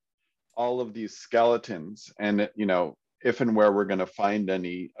about all of these skeletons and, you know, if and where we're going to find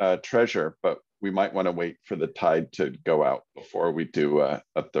any treasure, but we might want to wait for the tide to go out before we do a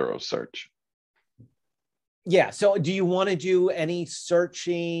thorough search. Yeah, so do you want to do any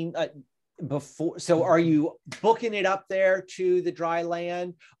searching before? So are you booking it up there to the dry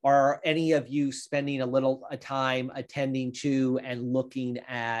land, or are any of you spending a little time attending to and looking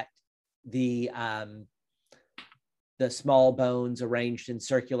at the small bones arranged in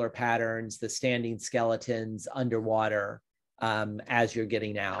circular patterns, the standing skeletons underwater as you're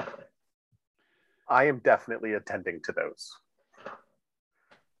getting out? I am definitely attending to those.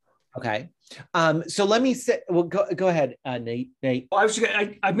 Okay. So let me say, well, go ahead, Nate. Well,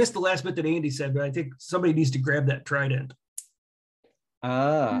 I missed the last bit that Andy said, but I think somebody needs to grab that trident.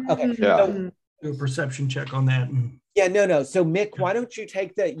 Okay. Yeah. So, Do a perception check on that. yeah, no. So Mick, why don't you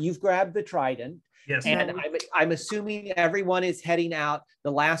take you've grabbed the trident. Yes. And I'm assuming everyone is heading out.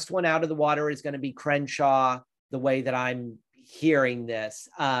 The last one out of the water is going to be Crenshaw, the way that I'm hearing this.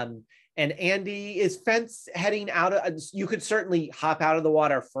 And Andy, is Fence heading out? You could certainly hop out of the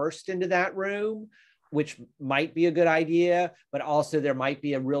water first into that room, which might be a good idea, but also there might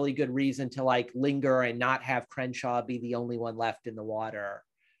be a really good reason to like linger and not have Crenshaw be the only one left in the water.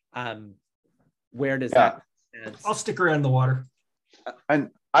 Where does that make sense? I'll stick around in the water.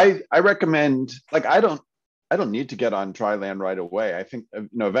 And I recommend, like, I don't need to get on dry land right away. I think, you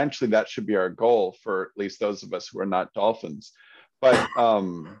know, eventually that should be our goal for at least those of us who are not dolphins. But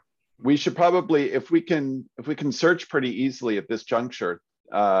we should probably, if we can search pretty easily at this juncture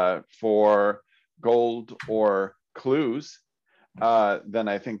for gold or clues, then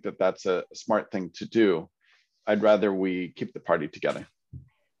I think that that's a smart thing to do. I'd rather we keep the party together.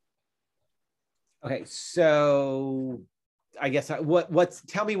 Okay, so I guess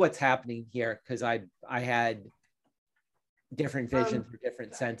tell me what's happening here, because I had different visions or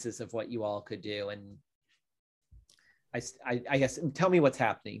different senses of what you all could do, and I guess tell me what's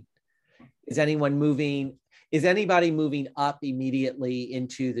happening. Is anybody moving up immediately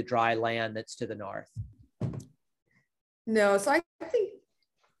into the dry land that's to the north? No, so I think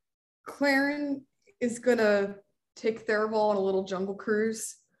Claren is gonna take Tharivol on a little jungle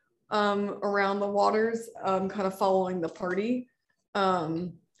cruise around the waters, kind of following the party.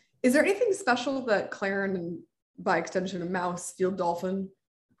 Is there anything special that Claren, and by extension a mouse, field dolphin,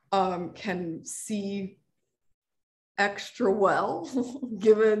 can see extra well,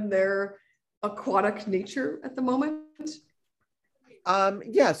 given their aquatic nature at the moment?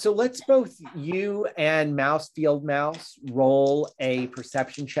 Yeah, so let's both you and Field Mouse roll a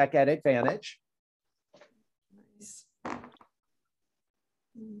perception check at advantage. Nice.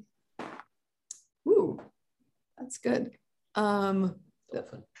 Ooh, That's good. Oh,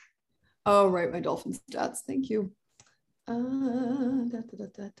 right, my dolphin stats. Thank you. Oh,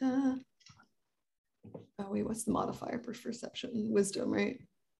 wait, what's the modifier for perception? Wisdom, right?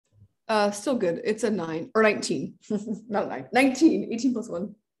 Still good. It's a 9 or 19. Not a 9. 19. 18 plus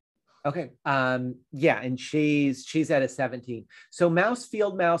 1. Okay. Yeah, and she's at a 17. So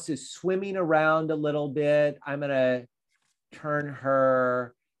Field Mouse is swimming around a little bit. I'm gonna turn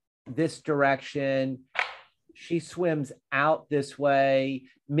her this direction. She swims out this way.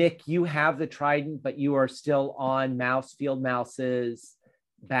 Mick, you have the trident, but you are still on Field Mouse's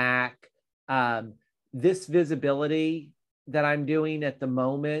back. This visibility that I'm doing at the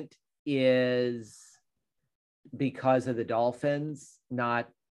moment is because of the dolphins, not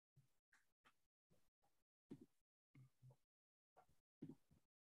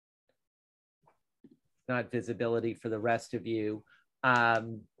visibility for the rest of you.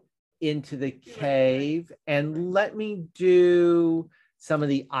 Into the cave, and let me do some of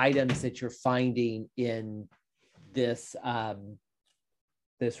the items that you're finding in this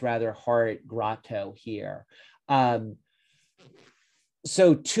this rather hard grotto here.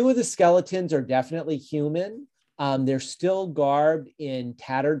 So 2 of the skeletons are definitely human. They're still garbed in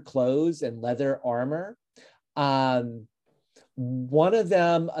tattered clothes and leather armor. One of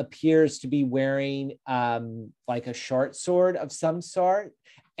them appears to be wearing like a short sword of some sort,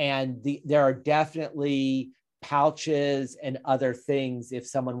 and there are definitely pouches and other things if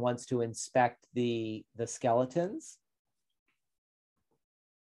someone wants to inspect the skeletons.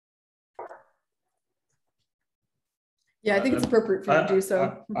 Yeah, I think it's appropriate for you to do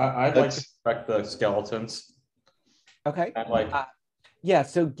so. I'd like to inspect the skeletons. Okay. Like, yeah,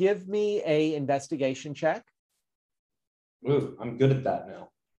 so give me a investigation check. ooh, I'm good at that now.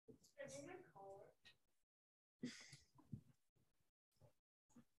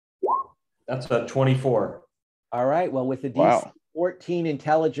 That's a 24. All right. Well, with a DC 14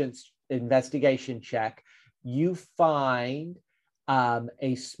 intelligence investigation check, you find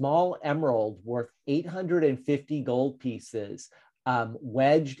a small emerald worth 850 gold pieces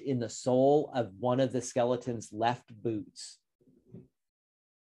wedged in the sole of one of the skeleton's left boots.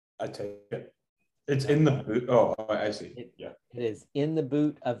 I take it. It's in the boot. Oh, I see. Yeah. It is in the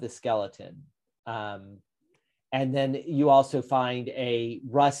boot of the skeleton. And then you also find a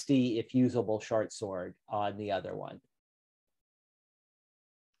rusty, if usable, short sword on the other one.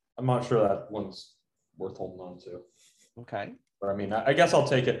 I'm not sure that one's worth holding on to. Okay. But I mean, I guess I'll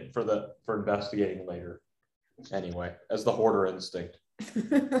take it for investigating later. Anyway, as the hoarder instinct.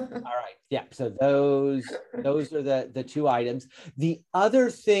 All right. Yeah. So those are the 2 items. The other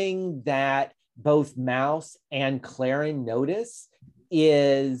thing that both Mouse and Claren notice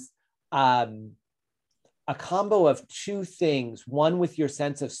is a combo of 2 things. One, with your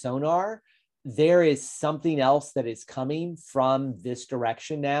sense of sonar, there is something else that is coming from this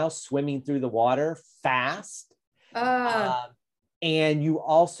direction now, swimming through the water fast. And you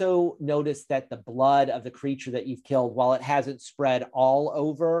also notice that the blood of the creature that you've killed, while it hasn't spread all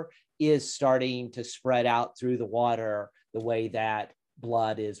over, is starting to spread out through the water the way that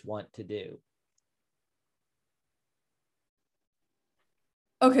blood is wont to do.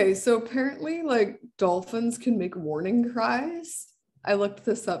 Okay, so apparently, like, dolphins can make warning cries. I looked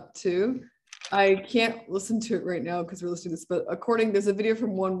this up too. I can't listen to it right now because we're listening to this, but there's a video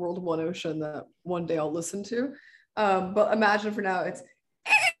from One World, One Ocean that one day I'll listen to. But imagine for now it's,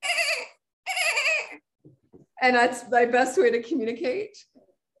 and that's my best way to communicate.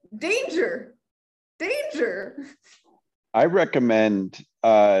 Danger, danger. I recommend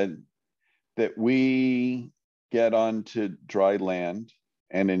that we get onto dry land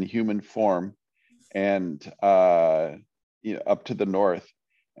and in human form and up to the north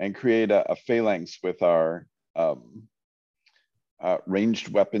and create a phalanx with our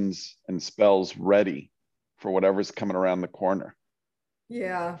ranged weapons and spells ready for whatever's coming around the corner.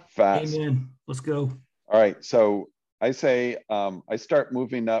 Yeah. Fast. Amen. Let's go. All right. So I say I start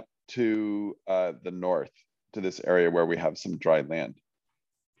moving up to the north to this area where we have some dry land,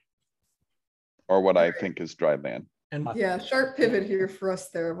 or what I think is dry land. And yeah, sharp pivot here for us,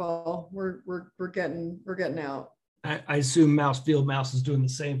 Tharivol. We're getting out. I assume Field Mouse is doing the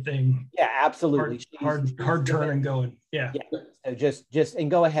same thing. Yeah, absolutely. Hard turn and going. Yeah. So just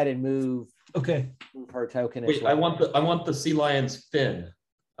and go ahead and move. Okay. Move her token. Wait, I want the sea lion's fin.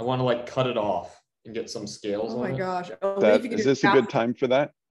 I want to like cut it off and get some scales. Oh my gosh! Is this a good time for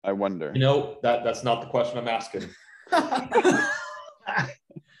that? I wonder. You know, that's not the question I'm asking.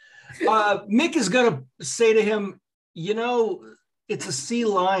 Mick is gonna say to him, you know, it's a sea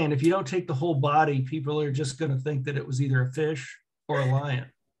lion. If you don't take the whole body, people are just going to think that it was either a fish or a lion.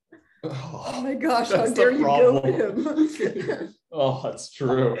 Oh my gosh, how That's the dare you go problem. him? Oh, that's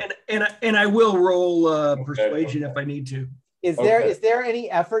true. And I will roll persuasion if I need to. Is there any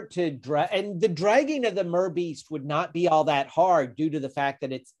effort to and the dragging of the mer beast would not be all that hard due to the fact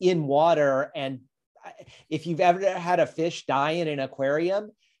that it's in water, and if you've ever had a fish die in an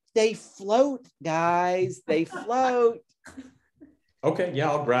aquarium, they float, guys. They float. Okay, yeah,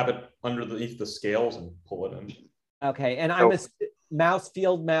 I'll grab it underneath the scales and pull it in. Okay, and I'm a Mouse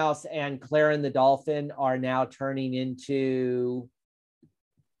Field Mouse and Claren the dolphin are now turning into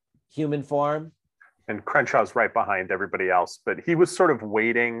human form. And Crenshaw's right behind everybody else, but he was sort of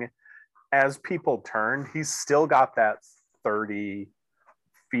waiting as people turned. He's still got that 30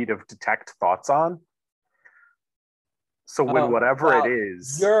 feet of detect thoughts on. So when whatever it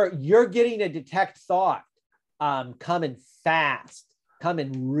is, you're getting a detect thought coming fast,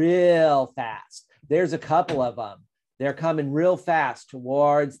 coming real fast. There's a couple of them. They're coming real fast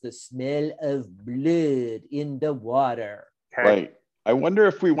towards the smell of blood in the water. okay. Right. I wonder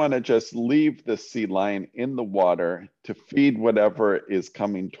if we want to just leave the sea lion in the water to feed whatever is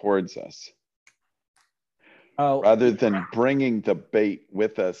coming towards us, rather than bringing the bait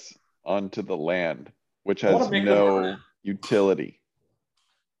with us onto the land, which has no utility.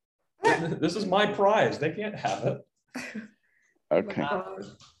 This is my prize. They can't have it. Okay.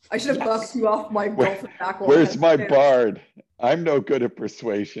 I should have buffed you off my dolphin tackle. Where's my bard? I'm no good at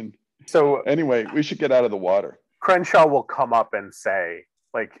persuasion. So anyway, we should get out of the water. Crenshaw will come up and say,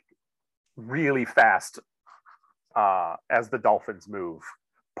 like, really fast, as the dolphins move,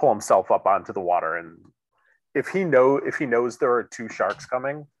 pull himself up onto the water, and if he knows there are two sharks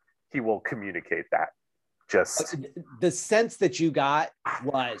coming, he will communicate that. Just the sense that you got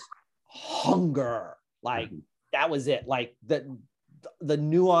was hunger, like that was it. Like the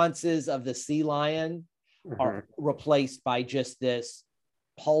nuances of the sea lion are replaced by just this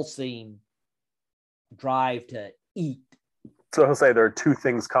pulsing drive to eat. So he'll say there are two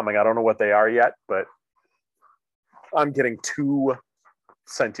things coming. I don't know what they are yet, but I'm getting two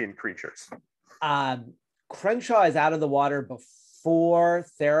sentient creatures. Crenshaw is out of the water before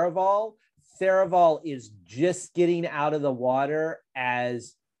Tharivol. Tharivol is just getting out of the water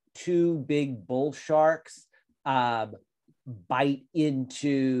as two big bull sharks bite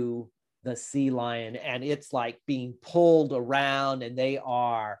into the sea lion, and it's like being pulled around, and they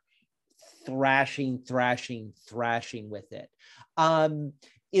are thrashing with it.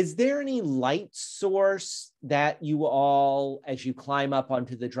 Is there any light source that you all, as you climb up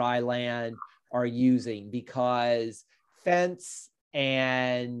onto the dry land, are using? Because Fence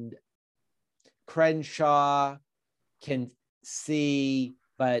and Crenshaw can see,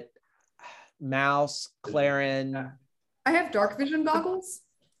 but Mouse, Claren. I have dark vision goggles.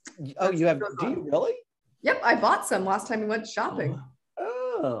 Oh, you have? Do you really? Yep, I bought some last time we went shopping.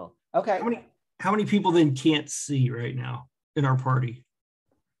 Oh, okay. How many people then can't see right now in our party?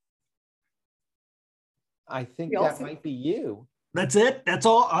 I think that might be you. That's it? That's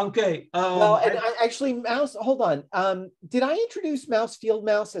all? Okay. Well, and actually, Mouse, hold on. Did I introduce Mouse Field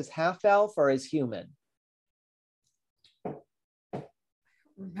Mouse as half elf or as human?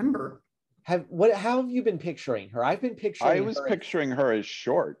 Remember. How have you been picturing her? I've been picturing I was picturing her as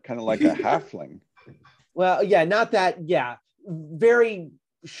short, kind of like a halfling. Well, yeah, not that, yeah. Very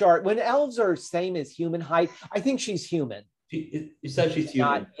short. When elves are same as human height, I think she's human. You said she's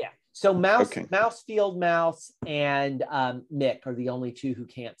human. Yeah. So Mouse Field Mouse and Mick are the only two who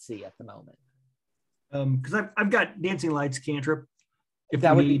can't see at the moment. Because I've got dancing lights cantrip. If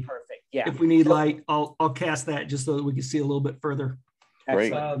that would be perfect. Yeah. If we need light, I'll cast that just so that we can see a little bit further.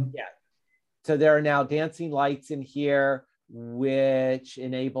 Great. Yeah. So there are now dancing lights in here, which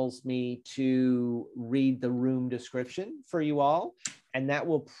enables me to read the room description for you all. And that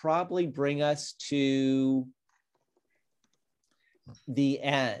will probably bring us to the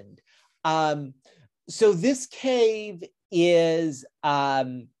end. So this cave is,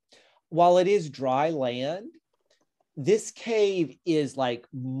 while it is dry land, this cave is like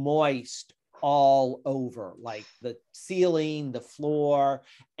moist all over, like the ceiling, the floor.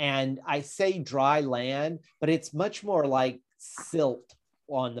 And I say dry land, but it's much more like silt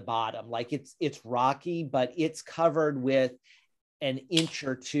on the bottom. Like it's rocky, but it's covered with an inch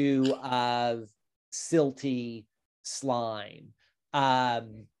or two of silty slime.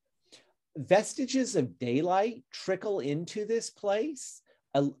 Vestiges of daylight trickle into this place.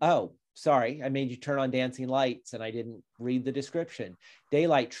 Oh, sorry, I made you turn on dancing lights and I didn't read the description.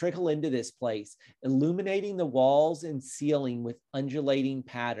 Daylight trickle into this place, illuminating the walls and ceiling with undulating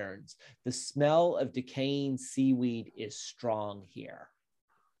patterns. The smell of decaying seaweed is strong here.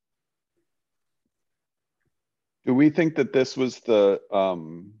 Do we think that this was the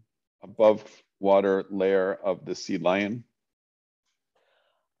above water layer of the sea lion?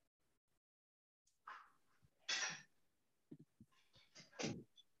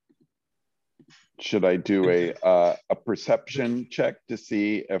 Should I do a perception check to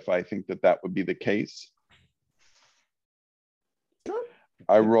see if I think that that would be the case? Sure.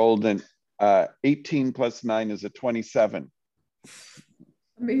 I rolled an 18 plus 9 is a 27.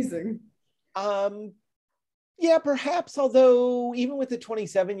 Amazing. Yeah, perhaps, although even with the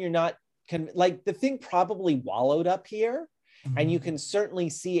 27, you're not, like the thing probably wallowed up here. And you can certainly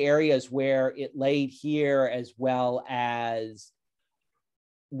see areas where it laid here as well as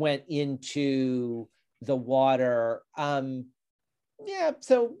went into the water. Yeah,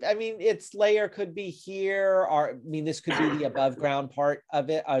 so I mean, its layer could be here, or I mean, this could be the above ground part of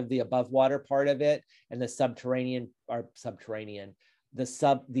it, or the above water part of it, and the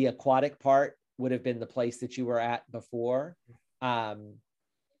the aquatic part would have been the place that you were at before.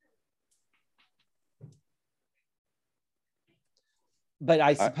 But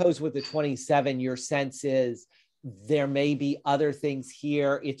I suppose with the 27, your sense is there may be other things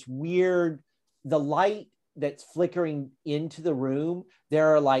here. It's weird. The light that's flickering into the room,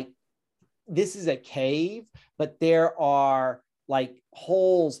 there are like, this is a cave, but there are like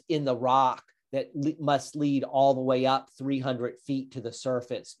holes in the rock that must lead all the way up 300 feet to the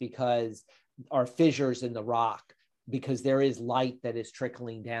surface, because are fissures in the rock, because there is light that is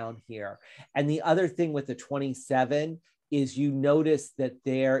trickling down here. And the other thing with the 27 is you notice that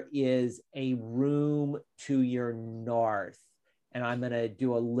there is a room to your north. And I'm going to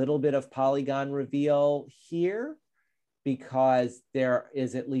do a little bit of polygon reveal here, because there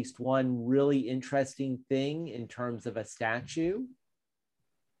is at least one really interesting thing in terms of a statue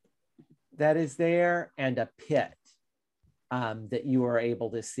that is there, and a pit that you are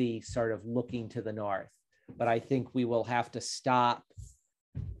able to see sort of looking to the north. But I think we will have to stop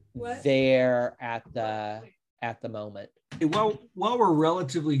there at the moment. Hey, while we're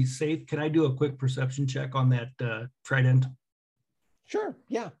relatively safe, can I do a quick perception check on that trident? Sure,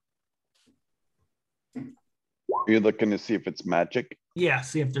 yeah. Are you looking to see if it's magic? Yeah,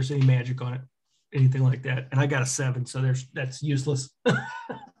 see if there's any magic on it, anything like that. And I got a 7, so that's useless.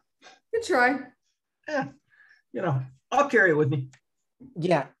 Good try. Yeah, you know, I'll carry it with me.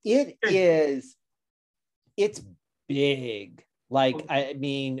 Yeah, it's big. Like, I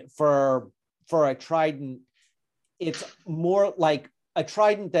mean, for a trident, it's more like a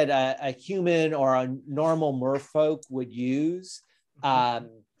trident that a human or a normal merfolk would use.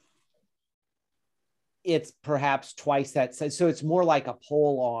 It's perhaps twice that size. So it's more like a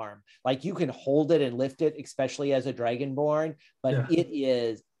pole arm. Like you can hold it and lift it, especially as a dragonborn, but Yeah. it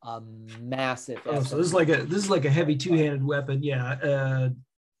is a massive. Oh, so this is like a heavy two-handed weapon. Yeah.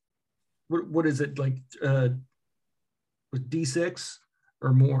 What is it like? With D6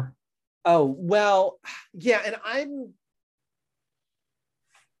 or more? Oh, well, yeah, and I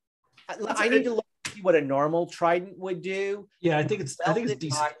need to look at what a normal trident would do. Yeah, I think it's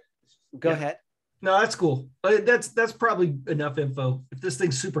decent. Go ahead. No, that's cool. That's probably enough info. If this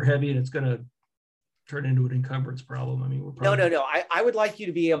thing's super heavy and it's gonna turn into an encumbrance problem, I mean, we're probably... No. I would like you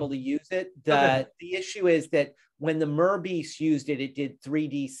to be able to use it. The issue is that when the Merbeast used it, it did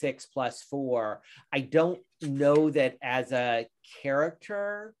 3d6 plus 4. I don't know that as a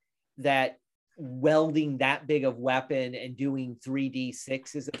character that welding that big of weapon and doing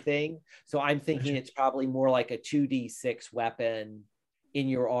 3d6 is a thing. So I'm thinking it's probably more like a 2d6 weapon in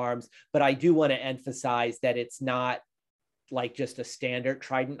your arms. But I do want to emphasize that it's not like just a standard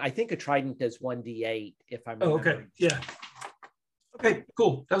trident. I think a trident does 1d8 if I'm remembering. okay. Yeah. Okay,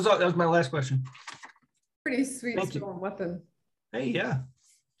 cool. That was my last question. Pretty sweet stone weapon. Hey, yeah.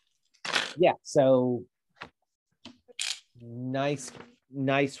 Yeah, so nice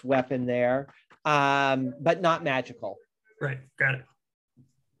weapon there. But not magical. Right, got it.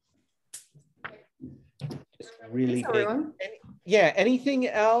 Just really Thanks, big. Anything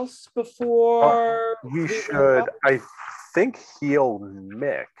else before we should, I think, heal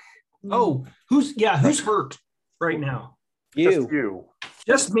Mick. Oh, who's hurt right now?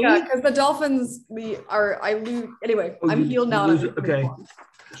 Just me? Yeah, because the dolphins, I lose. Anyway, I'm healed now. Okay.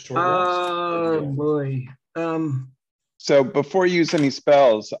 Boy. So before you use any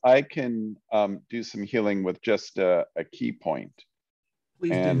spells, I can do some healing with just a key point.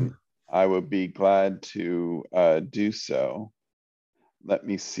 Please and do. I would be glad to do so. Let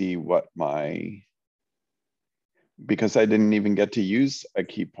me see what because I didn't even get to use a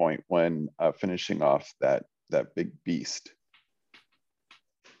key point when finishing off that big beast.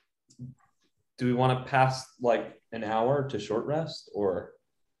 Do we want to pass like an hour to short rest, or?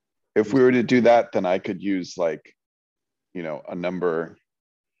 If we were to do that, then I could use like, a number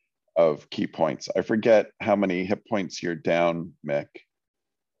of key points. I forget how many hit points you're down, Mick.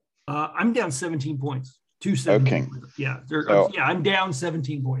 I'm down 17 points. 217. Okay. Yeah. So- Yeah, I'm down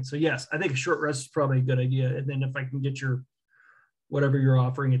 17 points. So yes, I think a short rest is probably a good idea. And then if I can get your whatever you're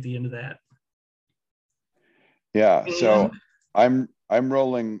offering at the end of that. Yeah. So And- I'm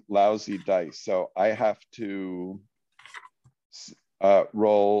rolling lousy dice. So I have to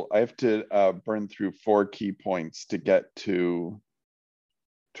burn through 4 key points to get to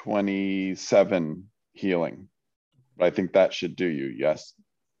 27 healing. But I think that should do you, yes?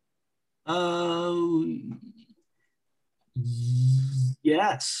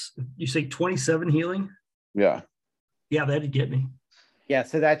 Yes. You say 27 healing? Yeah. Yeah, that'd get me. Yeah,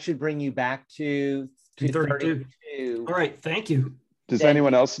 so that should bring you back to 32. 32. All right, thank you. Does Then-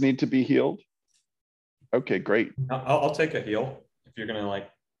 anyone else need to be healed? Okay, great. I'll take a heal if you're gonna like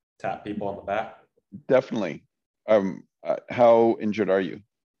tap people on the back. Definitely. How injured are you?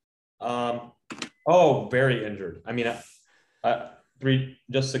 Oh, very injured. I mean,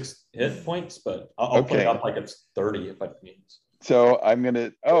 6 hit points, but I'll put it Okay. up like it's 30 if it means. So I'm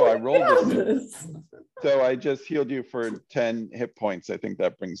gonna, I rolled this. Yes. So I just healed you for 10 hit points. I think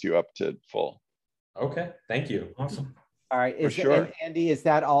that brings you up to full. Okay, thank you. Awesome. All right. For sure. And Andy, is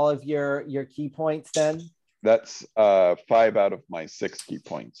that all of your key points then? That's 5 out of my 6 key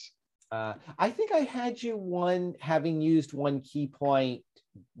points. I think I had you having used 1 key point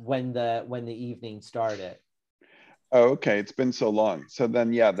when the evening started. Oh, okay. It's been so long. So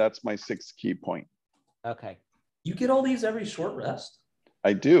then, yeah, that's my 6th key point. Okay. You get all these every short rest?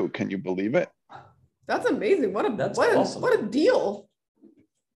 I do. Can you believe it? That's amazing. That's awesome. What a deal.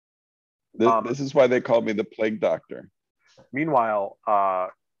 This is why they call me the plague doctor. Meanwhile,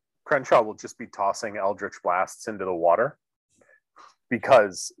 Crenshaw will just be tossing Eldritch Blasts into the water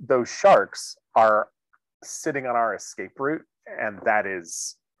because those sharks are sitting on our escape route. And that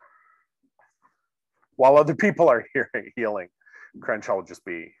is, while other people are healing, Crenshaw will just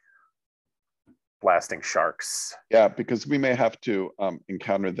be blasting sharks. Yeah, because we may have to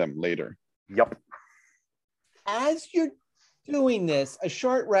encounter them later. Yep. As you're doing this, a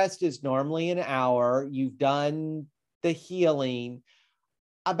short rest is normally an hour. You've done the healing.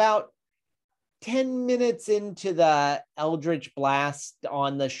 About 10 minutes into the Eldritch Blast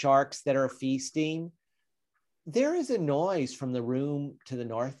on the sharks that are feasting, there is a noise from the room to the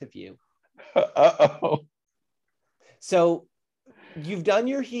north of you. Uh-oh. So you've done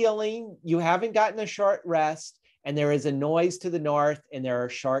your healing, you haven't gotten a short rest, and there is a noise to the north, and there are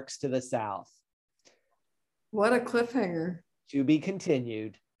sharks to the south. What a cliffhanger. To be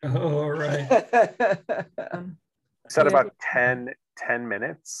continued. All right. Said about 10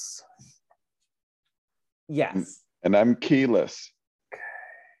 minutes. Yes. And I'm keyless.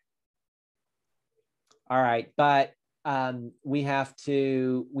 All right, but we have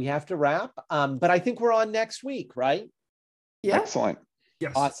to wrap. But I think we're on next week, right? Yeah. Excellent.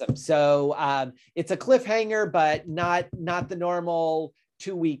 Yes. Awesome. So it's a cliffhanger, but not the normal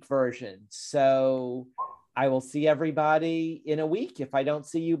 2-week version. So I will see everybody in a week if I don't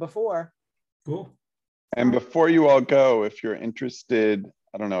see you before. Cool. And before you all go, if you're interested,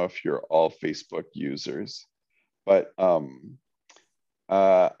 I don't know if you're all Facebook users, but I'm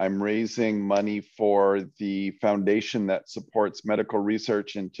raising money for the foundation that supports medical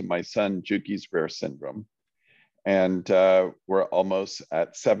research into my son Juki's rare syndrome. And we're almost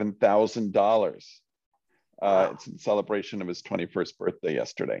at $7,000. It's in celebration of his 21st birthday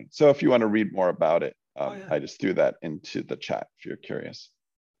yesterday. So if you want to read more about it, I just threw that into the chat if you're curious.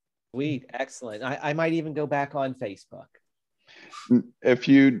 Sweet, excellent. I might even go back on Facebook. If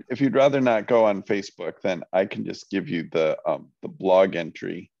you'd rather not go on Facebook, then I can just give you the blog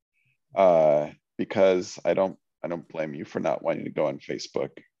entry because I don't blame you for not wanting to go on Facebook,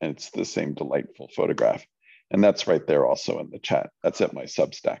 and it's the same delightful photograph, and that's right there also in the chat. That's at my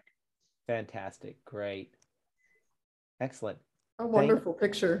Substack. Fantastic, great, excellent. A wonderful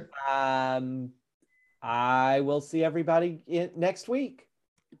picture. I will see everybody next week.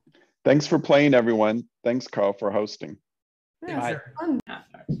 Thanks for playing, everyone. Thanks, Carl, for hosting. Yeah, Bye. fun.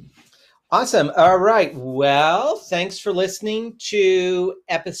 Awesome. All right. Well, thanks for listening to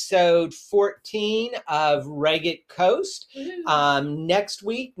episode 14 of Ragged Coast. Next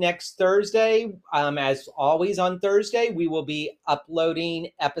week, next Thursday, as always on Thursday, we will be uploading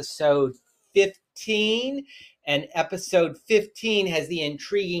episode 15. And episode 15 has the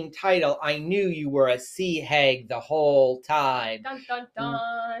intriguing title, I Knew You Were a Sea Hag the Whole Time. Dun dun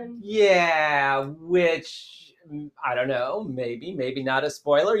dun. Yeah, which I don't know, maybe not a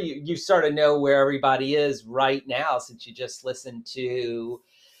spoiler. You sort of know where everybody is right now since you just listened to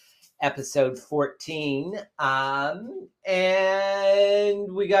episode 14.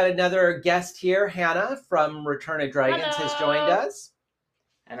 And we got another guest here, Hannah from Return of Dragons has joined us.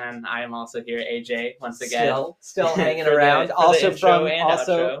 And then I am also here, AJ, once again. Still hanging For the- around. for the Also intro and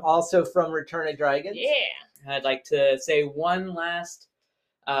outro. also from Return of Dragons. Yeah. I'd like to say one last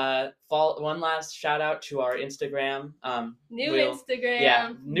shout out to our Instagram. New Instagram.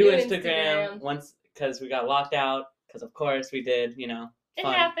 Yeah, new Instagram. Once, because we got locked out. Because of course we did, It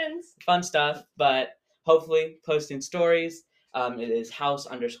happens. fun stuff. But hopefully posting stories. It is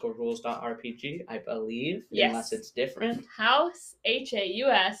house_rules.rpg, I believe. Yes. Unless it's different. House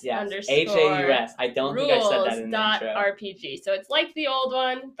HAUS Yes. underscore HAUS. I don't think I said that in the intro. rules.rpg. So it's like the old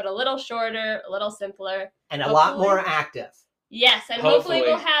one, but a little shorter, a little simpler. And a lot more active. Yes, and hopefully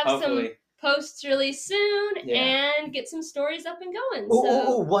we'll have some Hopefully. posts released soon Yeah. and get some stories up and going.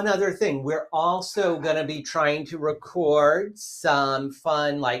 One other thing. We're also going to be trying to record some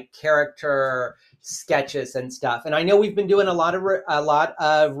fun like character sketches and stuff. And I know we've been doing a lot of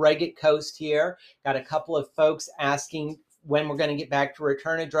Reggit Coast here. Got a couple of folks asking when we're going to get back to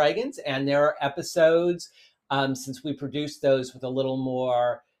Return of Dragons. And there are episodes, since we produced those with a little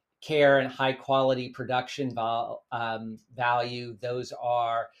more care and high quality production value, those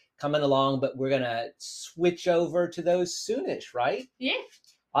are coming along, but we're gonna switch over to those soonish, right? Yeah.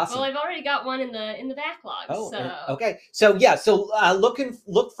 Awesome. Well, I've already got one in the backlog. Okay. So yeah,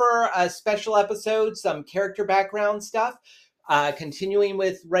 look for a special episode, some character background stuff, continuing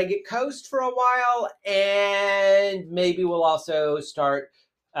with Reggit Coast for a while, and maybe we'll also start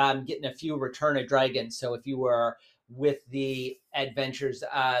getting a few Return of Dragons. So if you were with the adventures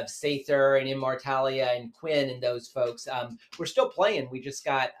of Sather and Immortalia and Quinn and those folks, we're still playing. We just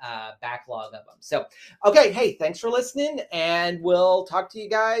got a backlog of them. So, okay, hey, thanks for listening, and we'll talk to you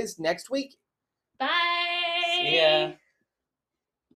guys next week. Bye. See ya.